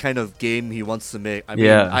what kind of game he wants to make. I mean,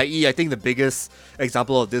 Yeah. i.e., I think the biggest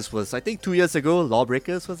example of this was, I think 2 years ago,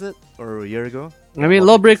 Lawbreakers, was it? Or a year ago? I mean,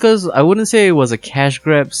 Lawbreakers, I wouldn't say it was a cash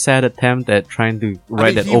grab, sad attempt at trying to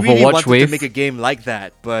ride that he Overwatch really wanted wave. to make a game like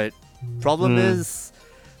that, but problem is,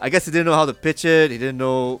 I guess he didn't know how to pitch it. He didn't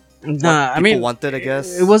know what people wanted, I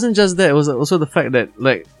guess. It wasn't just that, it was also the fact that,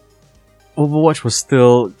 like, Overwatch was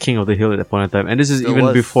still king of the hill at that point in time. And this is Still even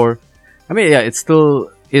was. before. I mean, yeah, it still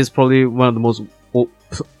is probably one of the most.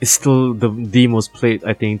 It's still the most played,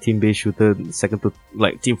 I think, team-based shooter, second to,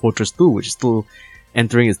 like, Team Fortress 2, which is still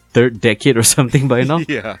entering its third decade or something by now.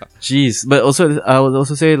 Yeah. Jeez. But also, I would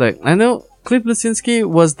also say, like, I know Cliff Bleszinski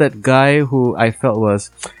was that guy who I felt was.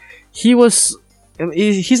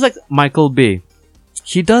 He's like Michael Bay.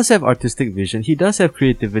 He does have artistic vision, he does have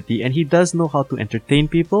creativity, and he does know how to entertain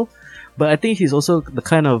people. But I think he's also the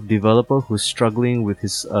kind of developer who's struggling with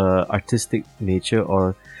his artistic nature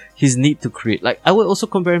or his need to create. Like, I would also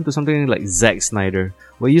compare him to something like Zack Snyder,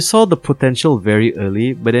 where you saw the potential very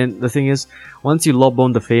early, but then the thing is, once you lob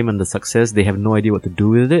on the fame and the success, they have no idea what to do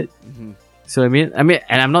with it. Mm-hmm. So I mean,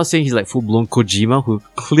 and I'm not saying he's like full-blown Kojima, who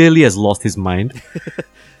clearly has lost his mind.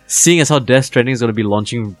 Seeing as how Death Stranding is going to be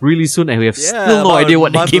launching really soon, and we have still no about idea a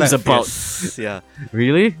what the month game's left, about. yes. Yeah.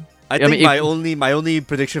 Really? I think mean, my only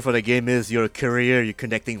prediction for the game is you're a career, you're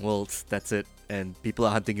connecting worlds. That's it, and people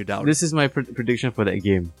are hunting you down. This is my prediction for that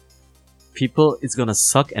game. People, it's gonna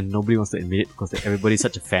suck, and nobody wants to admit it because everybody's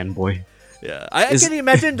such a fanboy. Yeah, I can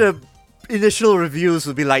imagine the initial reviews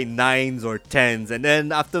would be like 9s or 10s, and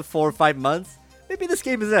then after 4 or 5 months, maybe this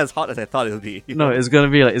game isn't as hot as I thought it would be. No, it's gonna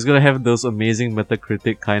be like, it's gonna have those amazing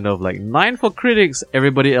Metacritic kind of like 9 for critics,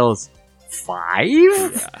 everybody else 5,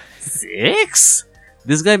 Yeah. 6.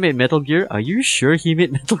 This guy made Metal Gear. Are you sure he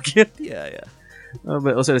made Metal Gear? Yeah.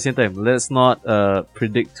 But also at the same time, let's not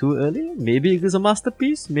predict too early. Maybe it's a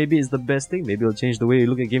masterpiece. Maybe it's the best thing. Maybe it'll change the way you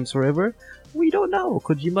look at games forever. We don't know.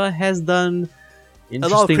 Kojima has done A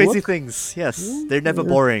interesting lot of crazy work. things. Yes, they're never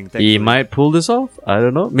boring. He Thankfully. might pull this off. I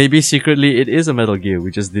don't know. Maybe secretly it is a Metal Gear. He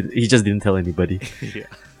just didn't tell anybody. Yeah.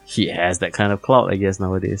 He has that kind of clout, I guess,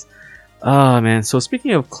 nowadays. Ah, man. So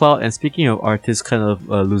speaking of clout and speaking of artists kind of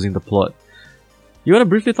losing the plot, you want to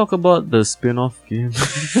briefly talk about the spin-off game?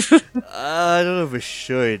 I don't know if we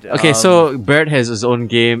should. Okay, so Baird has his own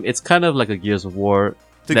game. It's kind of like a Gears of War.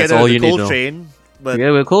 together That's all with you the need Cold to know. Train, but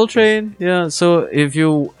Yeah, with Coltrane. Yeah, so if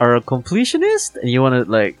you are a completionist and you want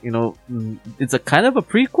to, like, it's a kind of a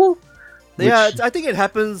prequel. yeah, which- I think it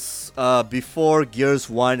happens before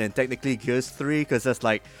Gears 1 and technically Gears 3, because that's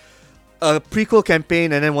like a prequel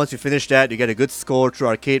campaign, and then once you finish that, you get a good score through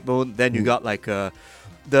arcade mode. Then you got like I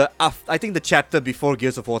think the chapter before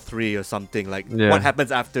Gears of War 3 or something, like Yeah. what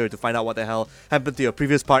happens after, to find out what the hell happened to your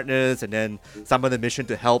previous partners, and then some of the mission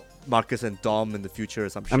to help Marcus and Dom in the future or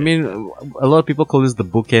some shit. I mean, a lot of people call this the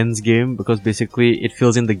bookends game because basically it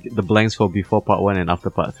fills in the blanks for before part 1 and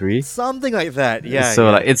after part 3. something like that. Yeah. So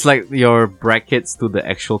yeah. like it's like your brackets to the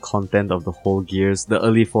actual content of the whole Gears, the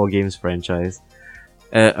early 4 games franchise.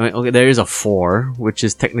 I mean, okay, there is a 4, which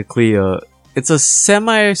is technically it's a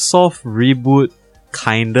semi-soft reboot,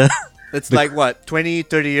 kinda. It's like what, 20,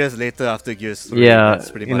 30 years later after Gears 3. Yeah,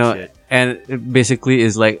 That's pretty much it. and it basically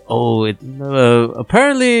is like,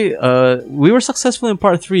 apparently, we were successful in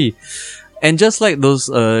part 3. And just like those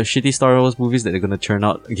shitty Star Wars movies that they're gonna churn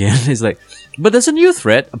out again, it's like, but there's a new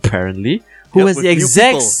threat, apparently, who Yep, has with the new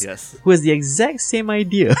exact people, yes. who has the exact same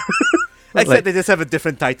idea. Except Like- they just have a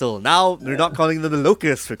different title. Now, we're not calling them the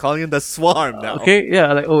Locusts, we're calling them the Swarm now. Okay,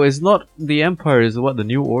 yeah, like, oh, it's not the Empire, it's what, the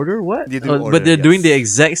New Order? What? The New Oh, Order, but they're doing yes. the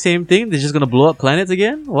exact same thing? They're just gonna blow up planets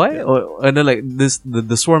again? Why? Yeah. And then, like,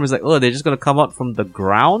 the Swarm is like, oh, they're just gonna come out from the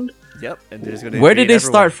ground? Yep, and they're just gonna Where did invade they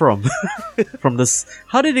start everyone. from? From this?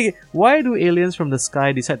 How did they? Why do aliens from the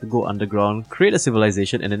sky decide to go underground, create a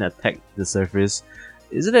civilization, and then attack the surface?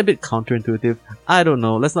 Isn't that a bit counterintuitive? I don't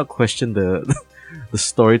know. Let's not question the the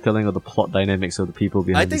storytelling or the plot dynamics of the people I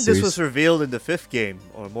behind think the this series, was revealed in the 5th game,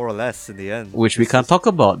 or more or less in the end. which we This can't is- talk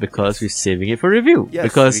about because we're saving it for review. Yes,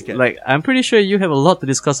 because we can. like I'm pretty sure you have a lot to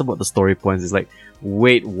discuss about the story points. It's like,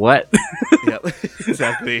 wait, what? Yep,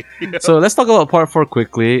 exactly. So let's talk about part 4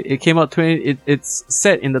 quickly. It came out it's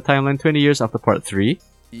set in the timeline 20 years after part 3.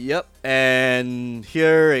 Yep, and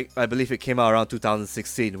here I believe it came out around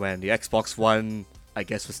 2016 when the Xbox One, I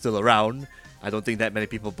guess, was still around. I don't think that many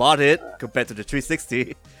people bought it compared to the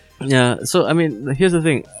 360. Yeah, so I mean, here's the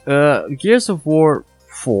thing. Gears of War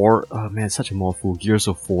 4, oh man, such a mouthful. Gears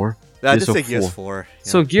of 4. I Gears just of say Gears 4. 4. Yeah.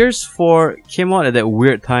 So Gears 4 came out at that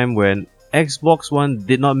weird time when Xbox One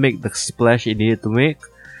did not make the splash it needed to make.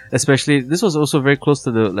 Especially, this was also very close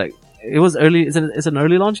to the, like, it was early, it's an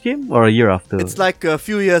early launch game or a year after? It's like a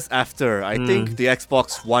few years after. I Hmm. think the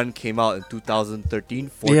Xbox One came out in 2013,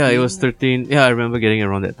 14. Yeah, it was 13. Yeah, I remember getting it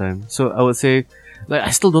around that time. So I would say, like, I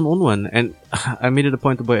still don't own one, and I made it a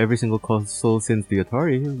point to buy every single console since the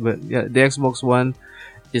Atari. But yeah, the Xbox One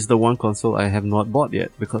is the one console I have not bought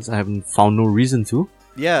yet because I haven't found no reason to.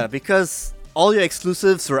 Yeah, because all your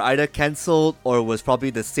exclusives were either cancelled or was probably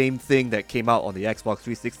the same thing that came out on the Xbox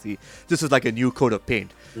 360. This was like a new coat of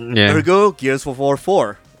paint. Yeah. Ergo, Gears of War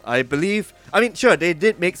 4. I believe, I mean, sure, they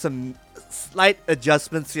did make some slight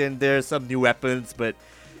adjustments here and there, some new weapons, but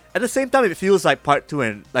at the same time, it feels like part 2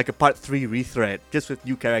 and like a part 3 rethread, just with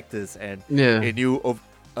new characters and Yeah. a new,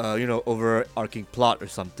 overarching plot or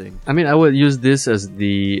something. I mean, I would use this as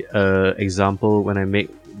the example when I make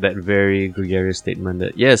that very gregarious statement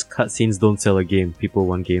that yes, cutscenes don't sell a game. People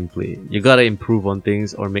want gameplay. You gotta improve on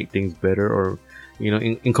things or make things better, or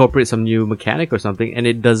incorporate some new mechanic or something. And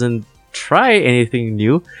it doesn't try anything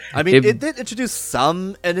new. I mean, It- it did introduce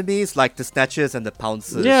some enemies like the Snatchers and the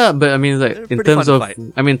Pouncers. Yeah, but I mean, like They're in pretty terms fun of, to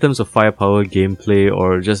fight. I mean, in terms of firepower, gameplay,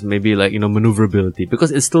 or just maybe like maneuverability,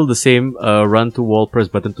 because it's still the same. Run to wall, press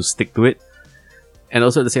button to stick to it, and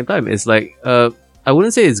also at the same time, it's like I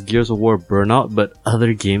wouldn't say it's Gears of War Burnout, but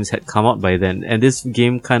other games had come out by then, and this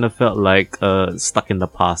game kind of felt like stuck in the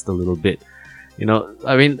past a little bit.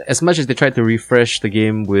 I mean, as much as they tried to refresh the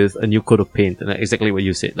game with a new coat of paint, and exactly what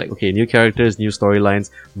you said, like, okay, new characters, new storylines,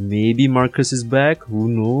 maybe Marcus is back, who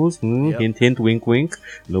knows? Yep. Hint, hint, wink, wink.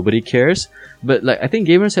 Nobody cares. But, like, I think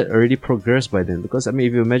gamers had already progressed by then, because, I mean,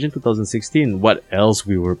 if you imagine 2016, what else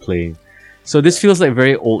we were playing? So this feels like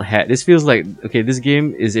very old hat. This feels like, okay, this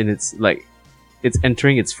game is in its, like, it's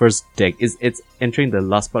entering its first it's entering the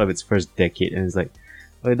last part of its first decade, and it's like,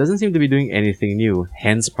 well, it doesn't seem to be doing anything new.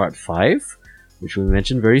 Hence part 5, which we'll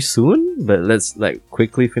mention very soon, but let's like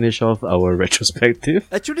quickly finish off our retrospective.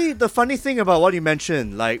 Actually, the funny thing about what you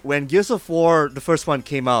mentioned, like when Gears of War, the first one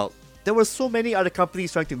came out, there were so many other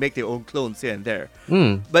companies trying to make their own clones here and there.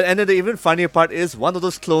 But and then the even funnier part is one of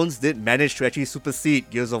those clones did manage to actually supersede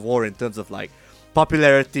Gears of War in terms of like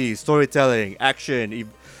popularity, storytelling, action,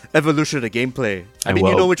 evolution of the gameplay. I And mean,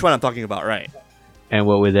 you well- know which one I'm talking about, right? And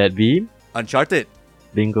what would that be? Uncharted.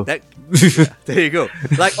 Bingo. That there you go.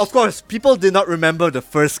 Like, of course, people did not remember the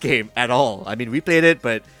first game at all. I mean, we played it,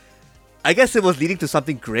 but I guess it was leading to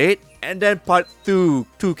something great. And then part 2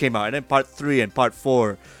 came out, and then part 3 and part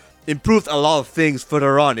 4 improved a lot of things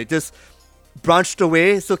further on. It just branched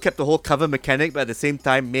away, still kept the whole cover mechanic, but at the same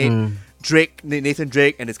time made Nathan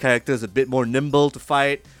Drake and his characters a bit more nimble to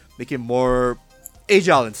fight, make him more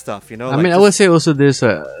agile and stuff, I mean, I would say also this,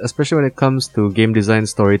 especially when it comes to game design,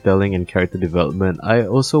 storytelling, and character development. I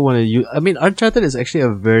also want to use. I mean, Uncharted is actually a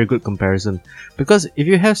very good comparison, because if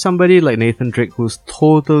you have somebody like Nathan Drake who's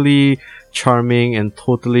totally charming and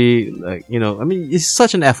totally I mean, he's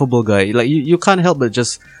such an affable guy. Like you can't help but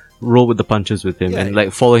just roll with the punches with him and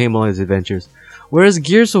like follow him on his adventures. Whereas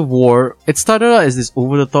Gears of War, it started out as this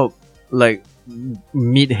over the top like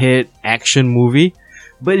meathead action movie.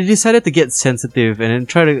 But it decided to get sensitive and then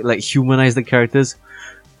try to like humanize the characters,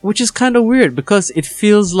 which is kind of weird because it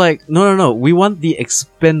feels like no, we want the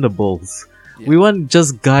Expendables. Yeah. We want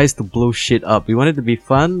just guys to blow shit up. We want it to be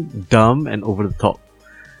fun, dumb, and over the top.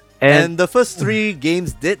 And the first 3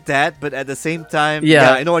 games did that, but at the same time,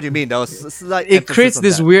 yeah, I know what you mean. That was a slight it emphasis creates on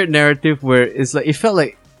this that. weird narrative where it's like it felt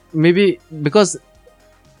like maybe because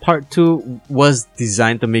part 2 was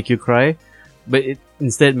designed to make you cry, but it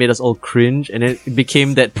instead made us all cringe, and it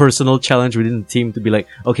became that personal challenge within the team to be like,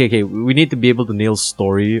 okay, we need to be able to nail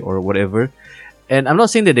story or whatever. And I'm not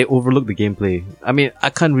saying that they overlooked the gameplay. I mean, I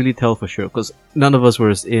can't really tell for sure because none of us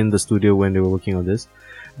were in the studio when they were working on this.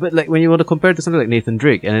 But like when you want to compare it to something like Nathan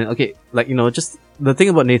Drake, and then, okay, like just the thing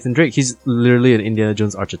about Nathan Drake, he's literally an Indiana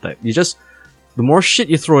Jones archetype. The more shit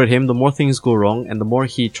you throw at him, the more things go wrong, and the more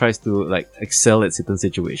he tries to like excel at certain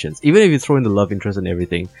situations. Even if you throw in the love interest and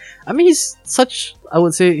everything, I mean, I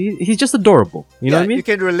would say he's just adorable. You know what I mean? You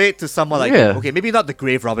can relate to someone like him. Okay, maybe not the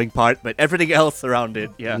grave robbing part, but everything else around it.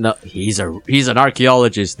 Yeah. No, he's an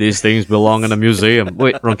archaeologist. These things belong in a museum.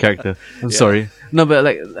 Wait, wrong character. I'm sorry. No, but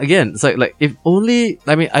like again, it's like if only.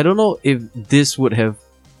 I mean, I don't know if this would have.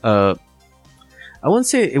 I wouldn't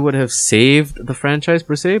say it would have saved the franchise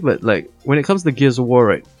per se, but like when it comes to Gears of War,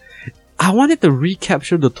 right? I wanted to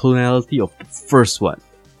recapture the tonality of the first one.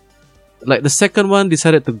 Like the second one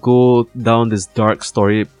decided to go down this dark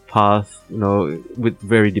story path, with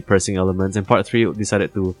very depressing elements, and part 3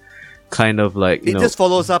 decided to kind of like it just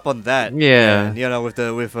follows up on that. Yeah. And,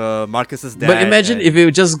 with Marcus's dad. But imagine if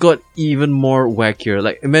it just got even more wackier.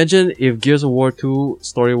 Like imagine if Gears of War 2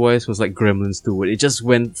 story wise was like Gremlins 2, where it just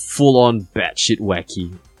went full on batshit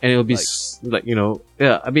wacky, and it'll be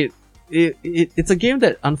yeah. I mean, it's a game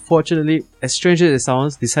that unfortunately, as strange as it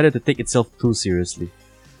sounds, decided to take itself too seriously.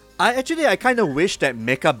 I kind of wish that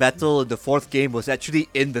Mecha Battle in the 4th game was actually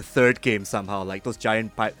in the 3rd game somehow, like those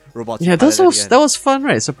giant robots. Yeah, that was fun,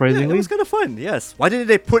 right? Surprisingly, yeah, it was kind of fun. Yes. Why didn't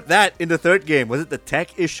they put that in the 3rd game? Was it the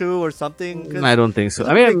tech issue or something? I don't think so.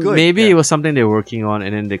 I mean, maybe it was something they were working on,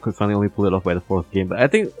 and then they could finally only pull it off by the 4th game. But I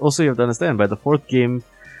think also you have to understand, by the 4th game,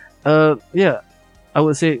 I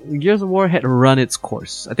would say Gears of War had run its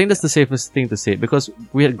course. I think that's the safest thing to say, because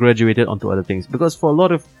we had graduated onto other things. Because for a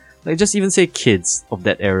lot of, like, just even say kids of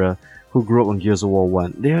that era who grew up on Gears of War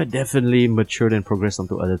 1, they are definitely matured and progressed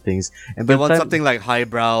onto other things. And they want something like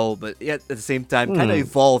highbrow, but yet at the same time kind of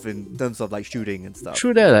evolve in terms of like shooting and stuff.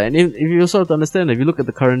 True that, and if you also have to understand, if you look at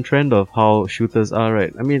the current trend of how shooters are,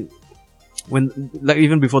 right? I mean, when like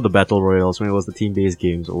even before the battle royals, when it was the team-based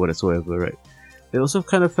games or whatsoever, right? It also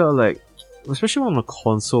kind of felt like, especially on a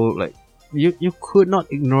console, like you could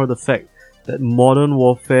not ignore the fact that Modern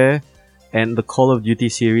Warfare and the Call of Duty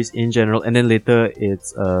series in general, and then later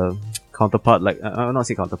its counterpart, like I'm not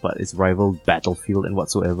saying counterpart, its rival Battlefield and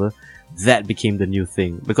whatsoever, that became the new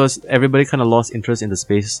thing, because everybody kind of lost interest in the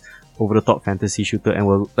space over the top fantasy shooter and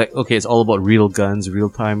were like, okay, it's all about real guns, real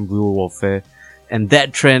time, real warfare. And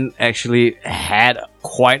that trend actually had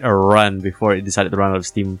quite a run before it decided to run out of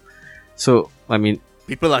steam. So, I mean,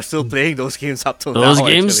 people are still playing those games up till now. Those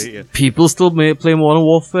games, actually, yeah. People still play Modern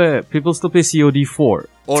Warfare. People still play COD 4.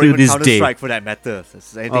 Or even Counter-Strike for that matter.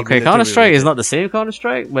 Okay, Counter-Strike is not the same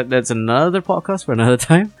Counter-Strike, but that's another podcast for another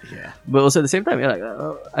time. Yeah. But also at the same time,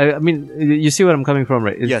 I mean, you see where I'm coming from,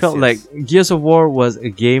 right? It felt like Gears of War was a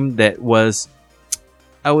game that was,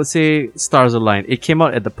 I would say, stars aligned. It came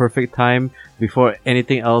out at the perfect time before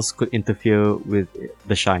anything else could interfere with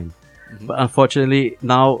the shine. Mm-hmm. But unfortunately,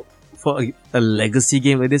 now, for a legacy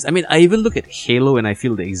game like this, I mean, I even look at Halo and I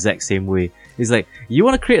feel the exact same way. It's like, you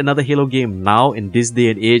want to create another Halo game now in this day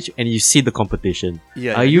and age, and you see the competition.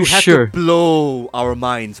 Yeah, are you have sure? To blow our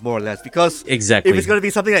minds more or less, because exactly, if it's gonna be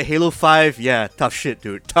something like Halo 5, yeah, tough shit,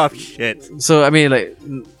 dude, tough shit. So I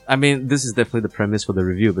mean, this is definitely the premise for the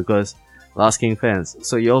review, because Last King fans,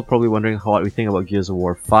 so you're all probably wondering what we think about Gears of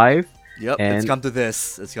War 5. Yep, it's come to this.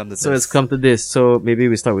 So it's come to this. So maybe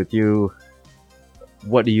we start with you.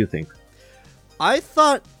 What do you think? I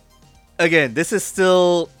thought, again, this is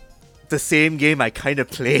still the same game I kind of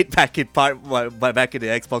played back in the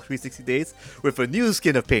Xbox 360 days with a new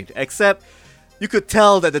skin of paint. Except you could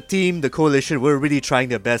tell that the team, the coalition, were really trying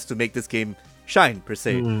their best to make this game shine per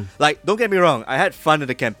se. Like, don't get me wrong, I had fun with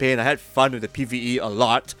the campaign, I had fun with the PvE a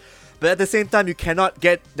lot, but at the same time, you cannot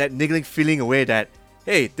get that niggling feeling away that,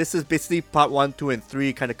 hey, this is basically part 1, 2, and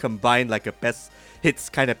 3 kind of combined like a best hits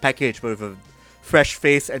kind of package, but with a fresh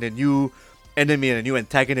face and a new enemy and a new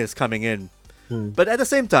antagonist coming in. But at the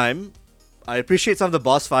same time, I appreciate some of the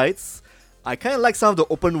boss fights. I kind of like some of the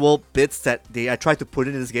open world bits that I tried to put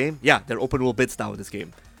in this game. Yeah, they're open world bits now in this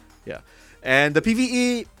game. Yeah. And the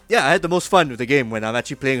PvE, yeah, I had the most fun with the game when I'm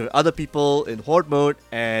actually playing with other people in Horde mode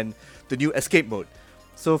and the new escape mode.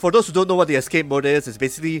 So for those who don't know what the escape mode is, it's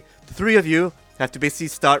basically the 3 of you have to basically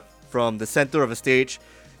start from the center of a stage,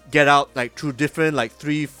 get out like through different, like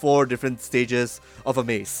 3-4 different stages of a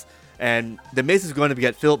maze. And the maze is going to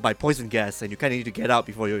get filled by poison gas, and you kind of need to get out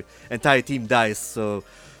before your entire team dies. So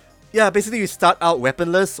yeah, basically you start out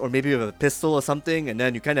weaponless, or maybe with a pistol or something, and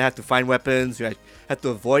then you kind of have to find weapons, you have to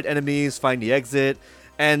avoid enemies, find the exit.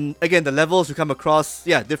 And again, the levels you come across,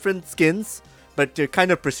 yeah, different skins but they're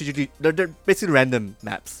kind of procedurally. They're basically random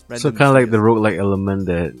maps. So Random kind of like the scenarios. roguelike element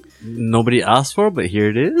that nobody asked for, but here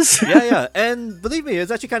it is. Yeah. And believe me,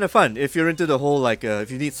 it's actually kind of fun if you're into the whole like if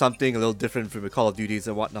you need something a little different from the Call of Duties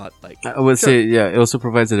and whatnot. Like I would sure. say, yeah, it also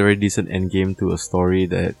provides a very decent endgame to a story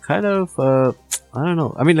that kind of, I don't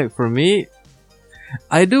know. I mean, like for me,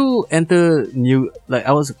 I do enter new, like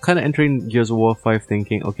I was kind of entering Gears of War 5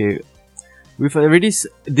 thinking, okay, we've already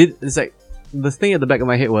it's like, the thing at the back of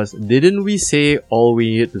my head was, didn't we say all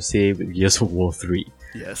we needed to say with Gears of War 3?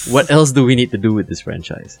 Yes. What else do we need to do with this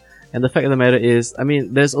franchise? And the fact of the matter is, I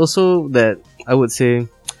mean, there's also that, I would say,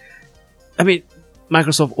 I mean,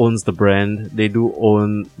 Microsoft owns the brand. They do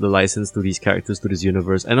own the license to these characters, to this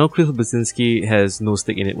universe. I know Chris Basinski has no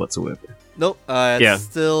stake in it whatsoever. Nope. It's Yeah.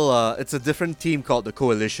 still it's a different team called the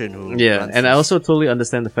Coalition who Yeah, runs and I this. also totally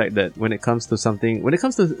understand the fact that when it comes to something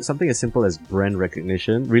as simple as brand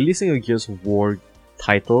recognition, releasing a Gears of War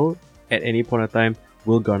title at any point in time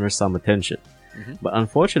will garner some attention. Mhm. But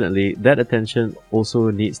unfortunately, that attention also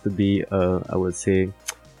needs to be, I would say,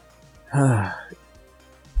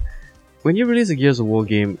 when you release a Gears of War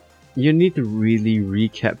game, you need to really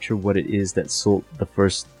recapture what it is that sold the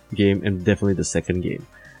first game and definitely the second game.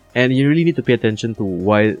 And you really need to pay attention to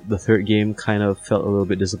why the third game kind of felt a little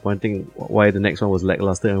bit disappointing, why the next one was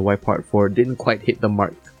lackluster, and why part 4 didn't quite hit the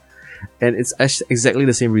mark. And it's exactly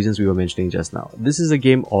the same reasons we were mentioning just now. This is a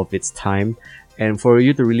game of its time, and for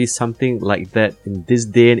you to release something like that in this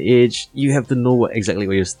day and age, you have to know exactly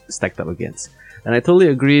what you're stacked up against. And I totally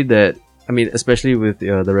agree that, I mean, especially with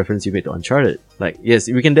the reference you made to Uncharted. Like, yes,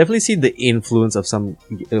 we can definitely see the influence of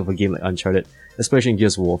a game like Uncharted, especially in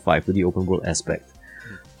Gears of War 5 with the open world aspect.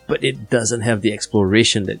 But it doesn't have the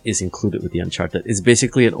exploration that is included with the Uncharted. It's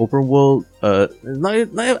basically an open world. I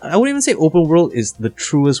wouldn't even say open world is the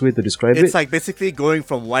truest way to describe it. It's like basically going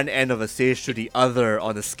from one end of a stage to the other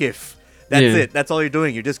on a skiff. That's it. That's all you're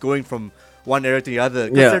doing. You're just going from one area to the other.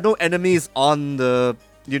 Because there are no enemies on the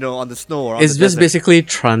on the snow or on it's the just desert. basically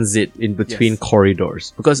transit in between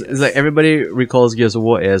corridors. Because it's like everybody recalls Gears of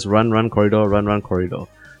War as run, corridor, run, corridor.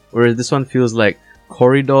 Whereas this one feels like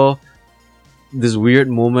corridor, this weird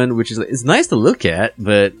moment, which is like, it's nice to look at,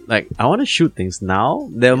 but like, I want to shoot things now.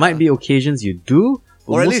 There might be occasions you do,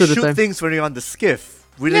 but or at most least of the shoot time, things when you're on the skiff.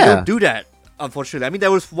 We really don't do that, unfortunately. I mean,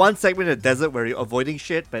 there was one segment in the desert where you're avoiding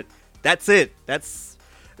shit, but that's it. It's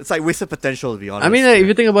like wasted potential, to be honest. I mean, like, if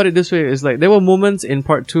you think about it this way, it's like there were moments in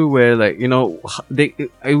part 2 where, like, you know,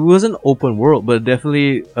 it wasn't open world, but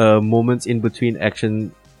definitely moments in between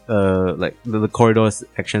action, like the corridors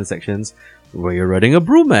action sections where you're riding a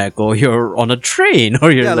Brumac or you're on a train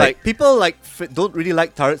or you're like people don't really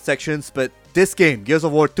like turret sections, but this game, Gears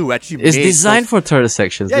of War 2, actually it's made designed those- for turret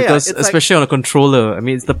sections Yeah, because it's like- especially on a controller, I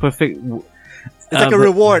mean, it's the perfect. It's like a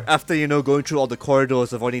reward after going through all the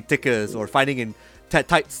corridors, avoiding tickers or finding in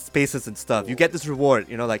tight spaces and stuff. You get this reward,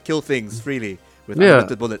 like kill things freely with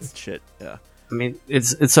unlimited bullets and shit. Yeah. I mean,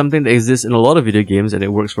 it's something that exists in a lot of video games and it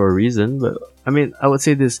works for a reason. But I mean, I would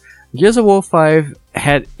say this: Gears of War 5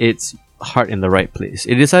 had its heart in the right place.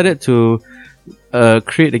 It decided to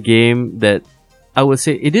create a game that I would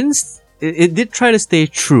say it didn't. It did try to stay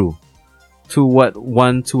true to what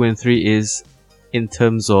 1, 2, and 3 is in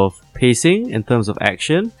terms of pacing, in terms of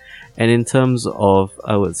action, and in terms of,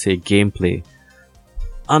 I would say, gameplay.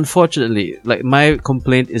 Unfortunately, like, my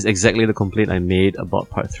complaint is exactly the complaint I made about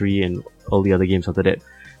Part 3 and all the other games after that.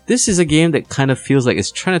 This is a game that kind of feels like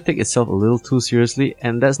it's trying to take itself a little too seriously,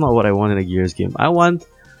 and that's not what I want in a Gears game. I want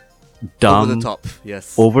dumb, Over the top,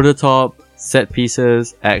 yes. over the top, set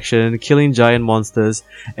pieces, action, killing giant monsters.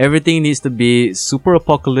 Everything needs to be super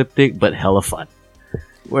apocalyptic but hella fun.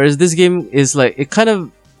 Whereas this game is like, it kind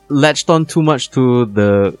of latched on too much to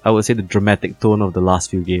the, I would say, the dramatic tone of the last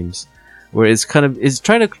few games. Where it's trying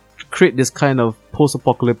to create this kind of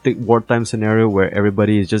post-apocalyptic wartime scenario where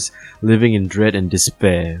everybody is just living in dread and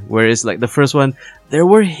despair. Whereas like the first one, there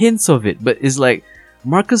were hints of it, but it's like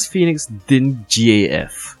Marcus Phoenix didn't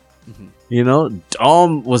GAF.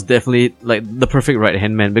 Dom was definitely like the perfect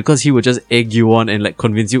right-hand man because he would just egg you on and like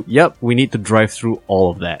convince you, yep, we need to drive through all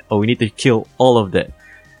of that, or we need to kill all of that.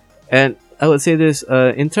 And I would say this,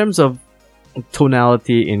 in terms of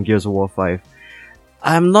tonality in Gears of War 5,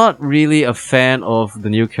 I'm not really a fan of the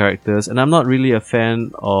new characters, and I'm not really a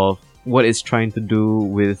fan of what it's trying to do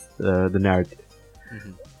with the narrative.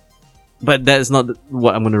 But that's not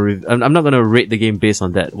what I'm gonna. I'm not gonna rate the game based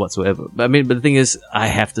on that whatsoever. But the thing is, I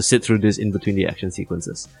have to sit through this in between the action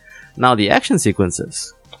sequences. Now, the action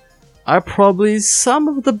sequences are probably some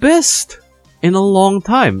of the best in a long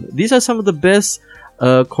time. These are some of the best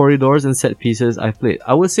corridors and set pieces I've played.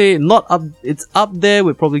 I would say it's up there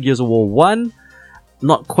with probably Gears of War 1.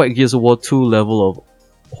 not quite Gears of War 2 level of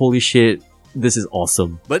holy shit, this is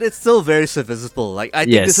awesome. But it's still very serviceable. Like, I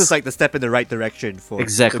think Yes. this is like the step in the right direction for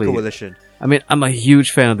Exactly. the Coalition. I mean, I'm a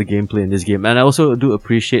huge fan of the gameplay in this game, and I also do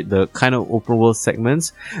appreciate the kind of open world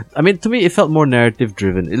segments. I mean, to me, it felt more narrative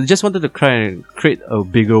driven. It just wanted to try and create a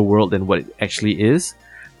bigger world than what it actually is.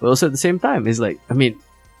 But also at the same time, it's like, I mean,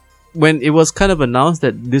 when it was kind of announced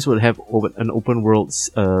that this would have an open world,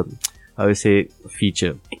 I would say,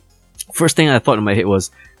 feature, first thing I thought in my head was,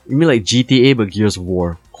 you mean like GTA but Gears of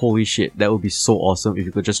War? Holy shit, that would be so awesome if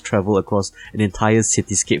you could just travel across an entire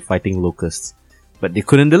cityscape fighting locusts. But they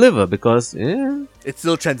couldn't deliver because, It's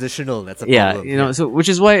still transitional, that's a yeah, problem. you know, so which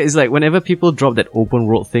is why it's like whenever people drop that open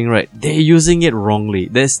world thing, right, they're using it wrongly.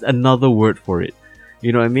 There's another word for it.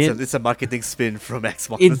 You know what I mean? So it's a marketing spin from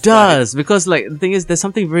Xbox. It does, because like the thing is, there's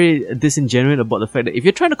something very disingenuous about the fact that if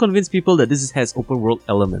you're trying to convince people that this has open world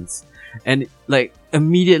elements, and like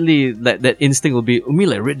immediately that instinct will be, me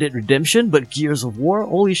like Red Dead Redemption, but Gears of War.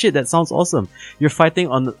 Holy shit, that sounds awesome! You're fighting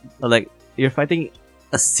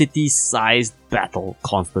a city-sized battle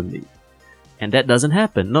constantly, and that doesn't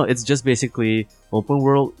happen. No, it's just basically open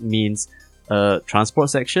world means transport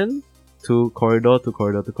section to corridor to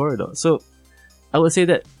corridor to corridor. So I would say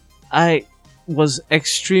that I was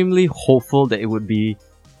extremely hopeful that it would be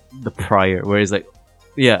the prior, where it's like,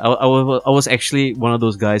 yeah, I was actually one of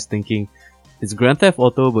those guys thinking, it's Grand Theft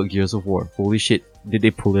Auto but Gears of War. Holy shit, did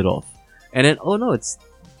they pull it off? And then, oh no, it's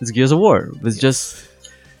Gears of War. It's just,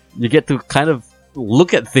 you get to kind of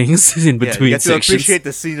look at things in between you get to sections. appreciate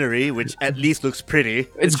the scenery, which at least looks pretty.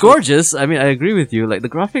 It's gorgeous. I mean, I agree with you. Like the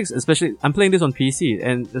graphics, especially, I'm playing this on PC,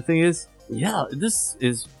 and the thing is, yeah, this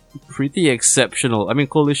is pretty exceptional. I mean,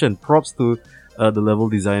 Coalition, props to the level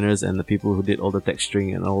designers and the people who did all the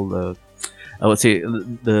texturing and all the, I would say,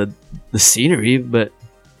 the scenery, but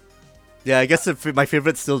Yeah, I guess my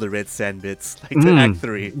favorite's still the red sand bits, like the Act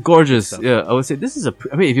 3. gorgeous. stuff. Yeah, I would say this is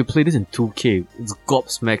I mean, if you play this in 2K, it's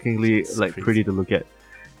gobsmackingly like crazy. pretty to look at.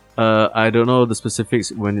 I don't know the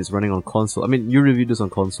specifics when it's running on console. I mean, you reviewed this on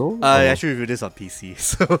console? I or- actually reviewed this on PC,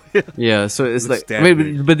 so yeah. Yeah, so it's Looks like, damn wait,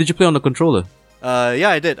 great. but did you play on the controller? Yeah,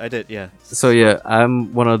 I did, yeah. So yeah,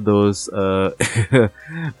 I'm one of those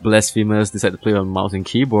blasphemers decide to play on mouse and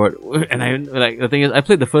keyboard, and I like the thing is I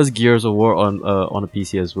played the first Gears of War on a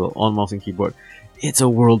PC as well on mouse and keyboard. It's a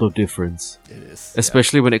world of difference, It is.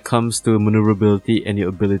 especially when it comes to maneuverability and your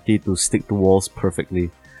ability to stick to walls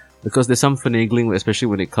perfectly. Because there's some finagling, especially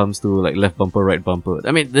when it comes to like left bumper, right bumper.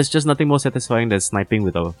 I mean, there's just nothing more satisfying than sniping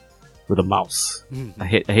with a mouse. I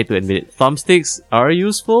hate to admit it. Thumbsticks are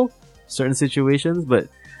useful certain situations, but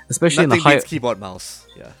especially Nothing in a high beats keyboard mouse.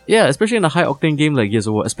 Yeah. yeah, especially in a high octane game like Gears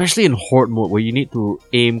of War, especially in horde mode where you need to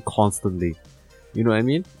aim constantly. You know what I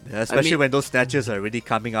mean? Yeah, especially mean- when those snatchers are really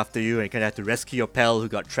coming after you and you kind of have to rescue your pal who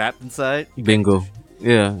got trapped inside. Bingo.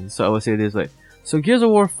 Yeah, so I would say this like so Gears of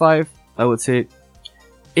War 5, I would say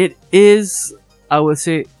it's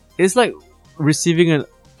like receiving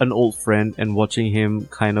an old friend and watching him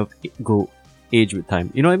kind of go age with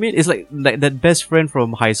time. You know what I mean? It's like that best friend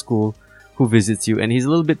from high school who visits you and he's a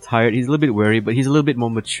little bit tired, he's a little bit wary, but he's a little bit more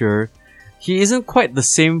mature. He isn't quite the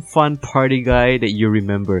same fun party guy that you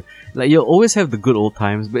remember. Like, you'll always have the good old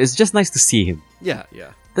times, but it's just nice to see him. Yeah.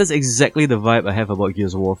 That's exactly the vibe I have about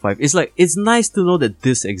Gears of War 5. It's like, it's nice to know that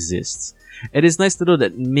this exists. And it's nice to know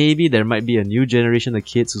that maybe there might be a new generation of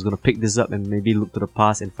kids who's gonna pick this up and maybe look to the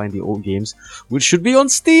past and find the old games, which should be on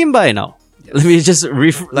Steam by now. Yes. Let me just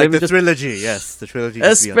Trilogy, yes. The trilogy. should be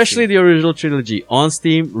on especially Steam. the original trilogy on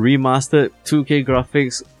Steam, remastered, 2K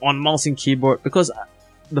graphics, on mouse and keyboard, because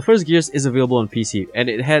the first Gears is available on PC, and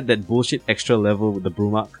it had that bullshit extra level with the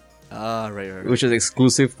Brumak, Right. which is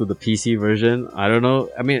exclusive to the PC version. I don't know.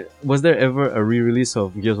 I mean, was there ever a re-release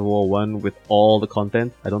of Gears of War 1 with all the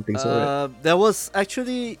content? I don't think so, right? There was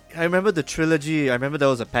actually, I remember the trilogy, I remember there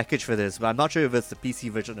was a package for this, but I'm not sure if it's the PC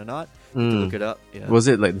version or not. To look it up. Yeah. Was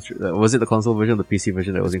it like was it the console version or the PC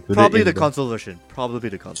version that was included? Probably in the console version.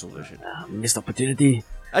 missed opportunity.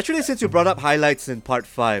 Actually, since you brought up highlights in part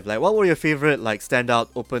 5, like what were your favorite like standout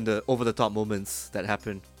over the top moments that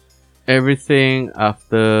happened? Everything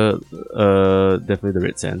after definitely the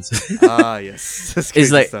Red Sands. Yes. That's It's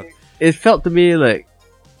crazy like stuff. it felt to me like,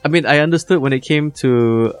 I mean, I understood when it came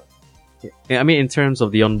to, I mean, in terms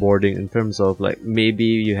of the onboarding, in terms of like maybe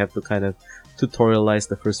you have to kind of tutorialize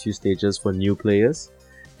the first few stages for new players,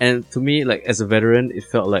 and to me, like as a veteran, it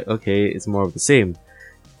felt like okay, it's more of the same,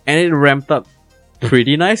 and it ramped up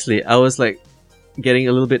pretty nicely. I was like getting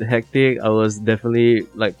a little bit hectic. I was definitely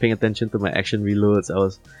like paying attention to my action reloads.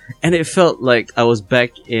 And it felt like I was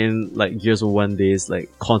back in like Gears of 1 days,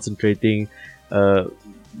 like concentrating,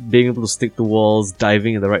 being able to stick to walls,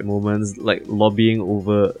 diving in the right moments, like lobbying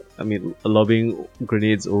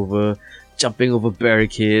grenades over, jumping over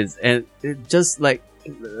barricades, and it just like,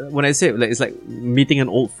 when I say it, like, it's like meeting an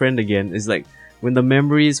old friend again. It's like when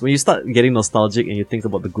you start getting nostalgic and you think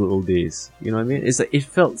about the good old days. You know what I mean? It's like, it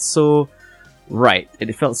felt so right, and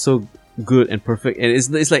it felt so good and perfect, and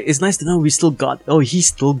it's like, it's nice to know he still got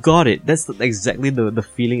it. That's exactly the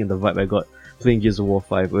feeling and the vibe I got playing Gears of War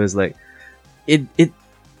 5, where it's like, it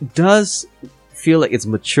does feel like it's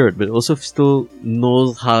matured, but it also still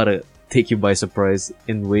knows how to take you by surprise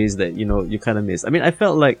in ways that, you know, you kind of miss. I mean, I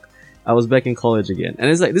felt like I was back in college again, and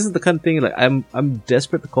it's like, this is the kind of thing, like, I'm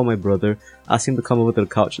desperate to call my brother, ask him to come over to the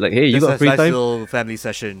couch, like, hey, you got free time? Little family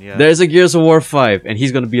session, yeah. There's a Gears of War 5, and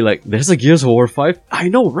he's gonna be like, there's a Gears of War 5? I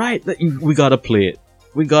know, right? We gotta play it.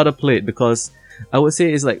 We gotta play it, because I would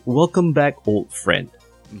say it's like, welcome back, old friend.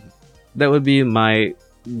 Mm-hmm. That would be my,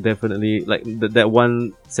 definitely, like, that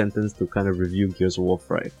one sentence to kind of review Gears of War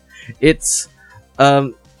 5. It's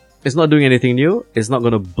not doing anything new. It's not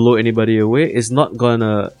gonna blow anybody away. It's not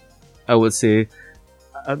gonna, I would say,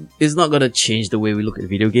 it's not gonna change the way we look at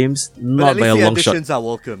video games. Not by a long shot. Additions are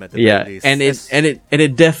welcome at the very least. And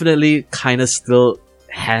it definitely kind of still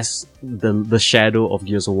has the shadow of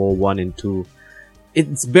Gears of War 1 and 2.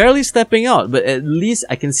 It's barely stepping out, but at least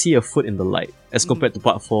I can see a foot in the light as compared to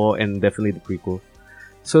Part 4 and definitely the prequel.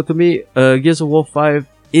 So to me, Gears of War 5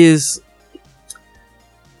 is,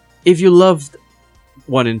 if you loved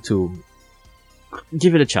 1 and 2,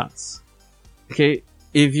 give it a chance. Okay?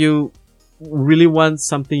 If you really want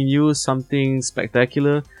something new, something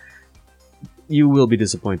spectacular, you will be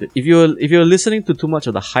disappointed. If you're listening to too much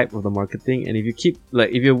of the hype of the marketing, and if you keep,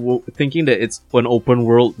 like, if you're thinking that it's an open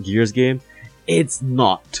world Gears game, it's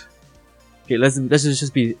not. Okay, let's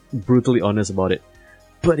just be brutally honest about it.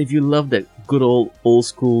 But if you love that good old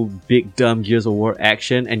school big dumb Gears of War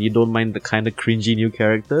action, and you don't mind the kind of cringy new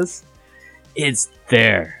characters, it's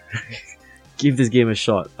there. Give this game a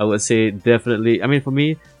shot. I would say definitely. I mean, for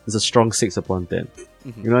me, it's a strong 6 upon 10.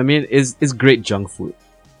 Mm-hmm. You know what I mean? It's great junk food.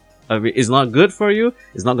 I mean, it's not good for you.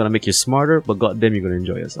 It's not gonna make you smarter, but goddamn, you're gonna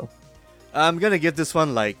enjoy yourself. I'm gonna give this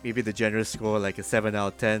one, like, maybe the generous score, like a 7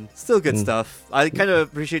 out of 10. Still good stuff. I kind of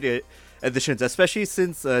appreciate the additions, especially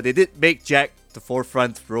since they did make Jack the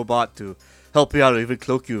forefront robot to help you out or even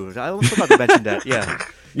cloak you. I also forgot to mention that. Yeah.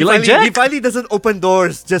 You like Jack? He finally doesn't open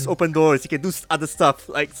doors, just open doors. He can do other stuff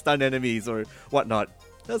like stun enemies or whatnot.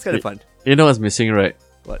 That was kind of fun. You know what's missing, right?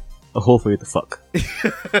 What? A hole for you to fuck.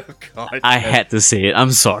 God. I had to say it.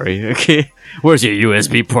 I'm sorry. Okay. Where's your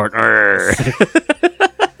USB port?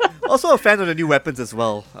 Also a fan of the new weapons as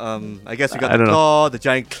well. I guess we got the claw, the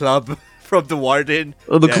giant club from the Warden.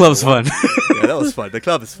 Oh, the club's fun. Yeah, that was fun. The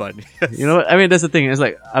club is fun. Yes. You know what? I mean, that's the thing. It's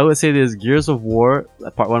like, I would say there's Gears of War,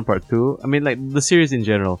 Part 1, Part 2. I mean, like, the series in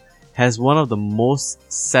general has one of the most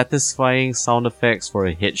satisfying sound effects for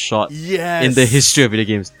a headshot in the history of video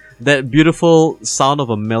games. That beautiful sound of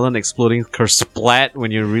a melon exploding kersplat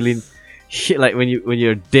when you're really hit, like when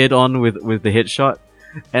you're dead on with the headshot.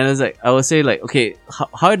 And it's like, I would say, like, okay,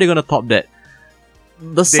 how are they gonna top that?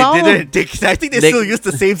 The sound. I think they still use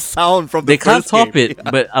the same sound from the They can't first top game. it,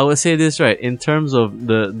 but I would say this, right, in terms of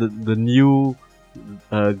the new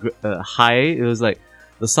high, it was like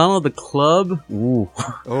the sound of the club. Ooh.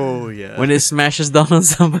 Oh yeah. When it smashes down on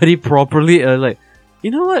somebody properly, like, you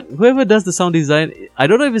know what? Whoever does the sound design, I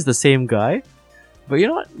don't know if it's the same guy, but you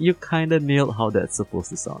know what? You kind of nailed how that's supposed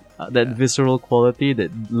to sound. That visceral quality, that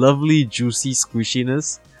lovely, juicy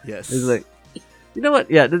squishiness. Yes. It's like, you know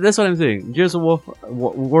what? Yeah, that's what I'm saying. Gears of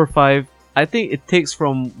War 5, I think it takes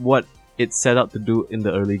from what it set out to do in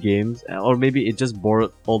the early games, or maybe it just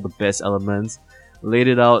borrowed all the best elements, laid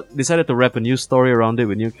it out, decided to wrap a new story around it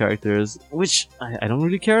with new characters, which I don't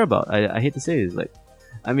really care about. I hate to say it. Like,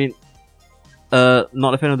 I mean,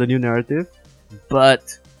 not a fan of the new narrative, but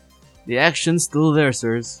the action's still there,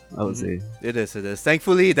 sirs, I would say. It is.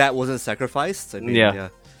 Thankfully, that wasn't sacrificed. I mean, yeah.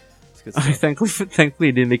 It's good stuff. Thankfully,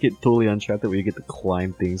 it didn't make it totally uncharted where you get to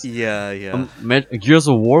climb things. Yeah. Gears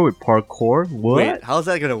of War with parkour? What? Wait, how's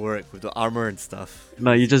that gonna work with the armor and stuff?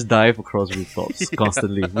 No, you just dive across rooftops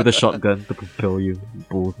constantly with a shotgun to propel you.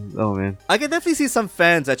 Oh man. I can definitely see some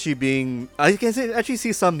fans actually being. Actually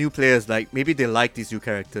see some new players, like maybe they like these new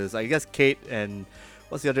characters. I guess Kate and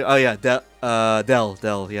what's the other? Oh yeah,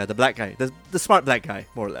 Del. Yeah, the black guy, the smart black guy,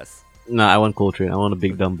 more or less. Nah, I want Coltrane. I want a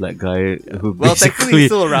big dumb black guy who thankfully basically he's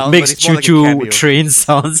still around, makes but he's more like a cameo. train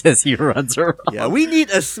sounds as he runs around. Yeah, we need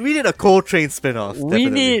a Coltrane spin-off. We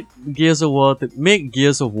need Gears of War to make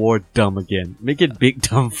Gears of War dumb again. Make it big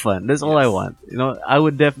dumb fun. That's all I want. You know, I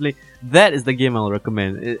would definitely. That is the game I'll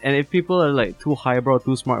recommend. And if people are like too highbrow,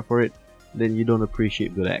 too smart for it, then you don't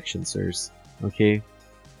appreciate good action, sirs. Okay?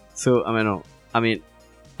 So,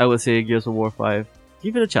 I would say Gears of War 5,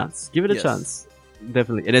 give it a chance. Give it a chance.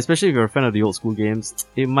 Definitely. And especially if you're a fan of the old school games,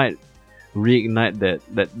 it might reignite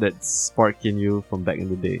that spark in you from back in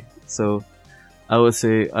the day. So, I would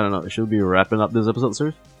say, I don't know, should we be wrapping up this episode,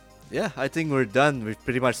 sir? Yeah, I think we're done. We've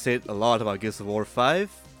pretty much said a lot about Gears of War 5.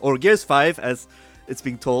 Or Gears 5, as it's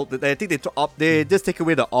being told. I think they just take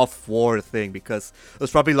away the off-war thing because it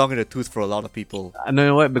was probably long in the tooth for a lot of people. You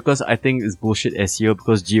know what? Because I think it's bullshit SEO,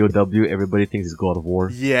 because GOW, everybody thinks it's God of War.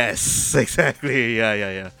 Yes, exactly.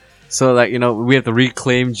 Yeah. So, we have to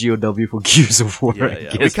reclaim GOW for Gears of War.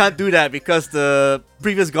 Yeah. We can't do that because the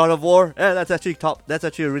previous God of War, that's actually top. That's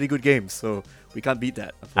actually a really good game. So we can't beat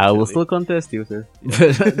that. I will still contest you, sir.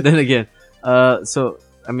 But then again,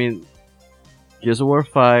 Gears of War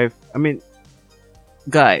 5.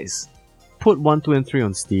 Guys, put 1, 2, and 3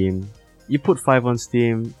 on Steam. You put 5 on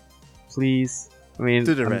Steam, please.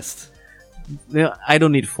 Do the rest. I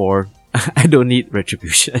don't need 4. I don't need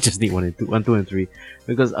Retribution. I just need 1, 2, and 3,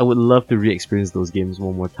 because I would love to re-experience those games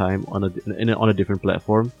one more time on a different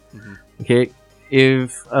platform. Mm-hmm. Okay,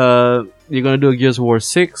 if you're gonna do a Gears of War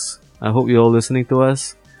 6, I hope you're all listening to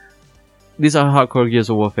us. These are hardcore Gears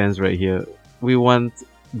of War fans right here. We want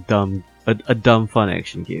a dumb fun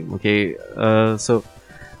action game. Okay, so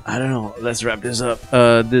I don't know. Let's wrap this up.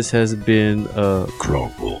 This has been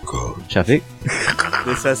Crowwalker. Shafiq.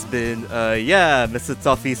 This has been Mr.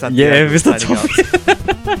 Toffee Santiago. Yeah, Mr. Toffee.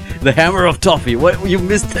 The Hammer of Toffee. What, you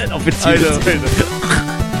missed that opportunity. I know.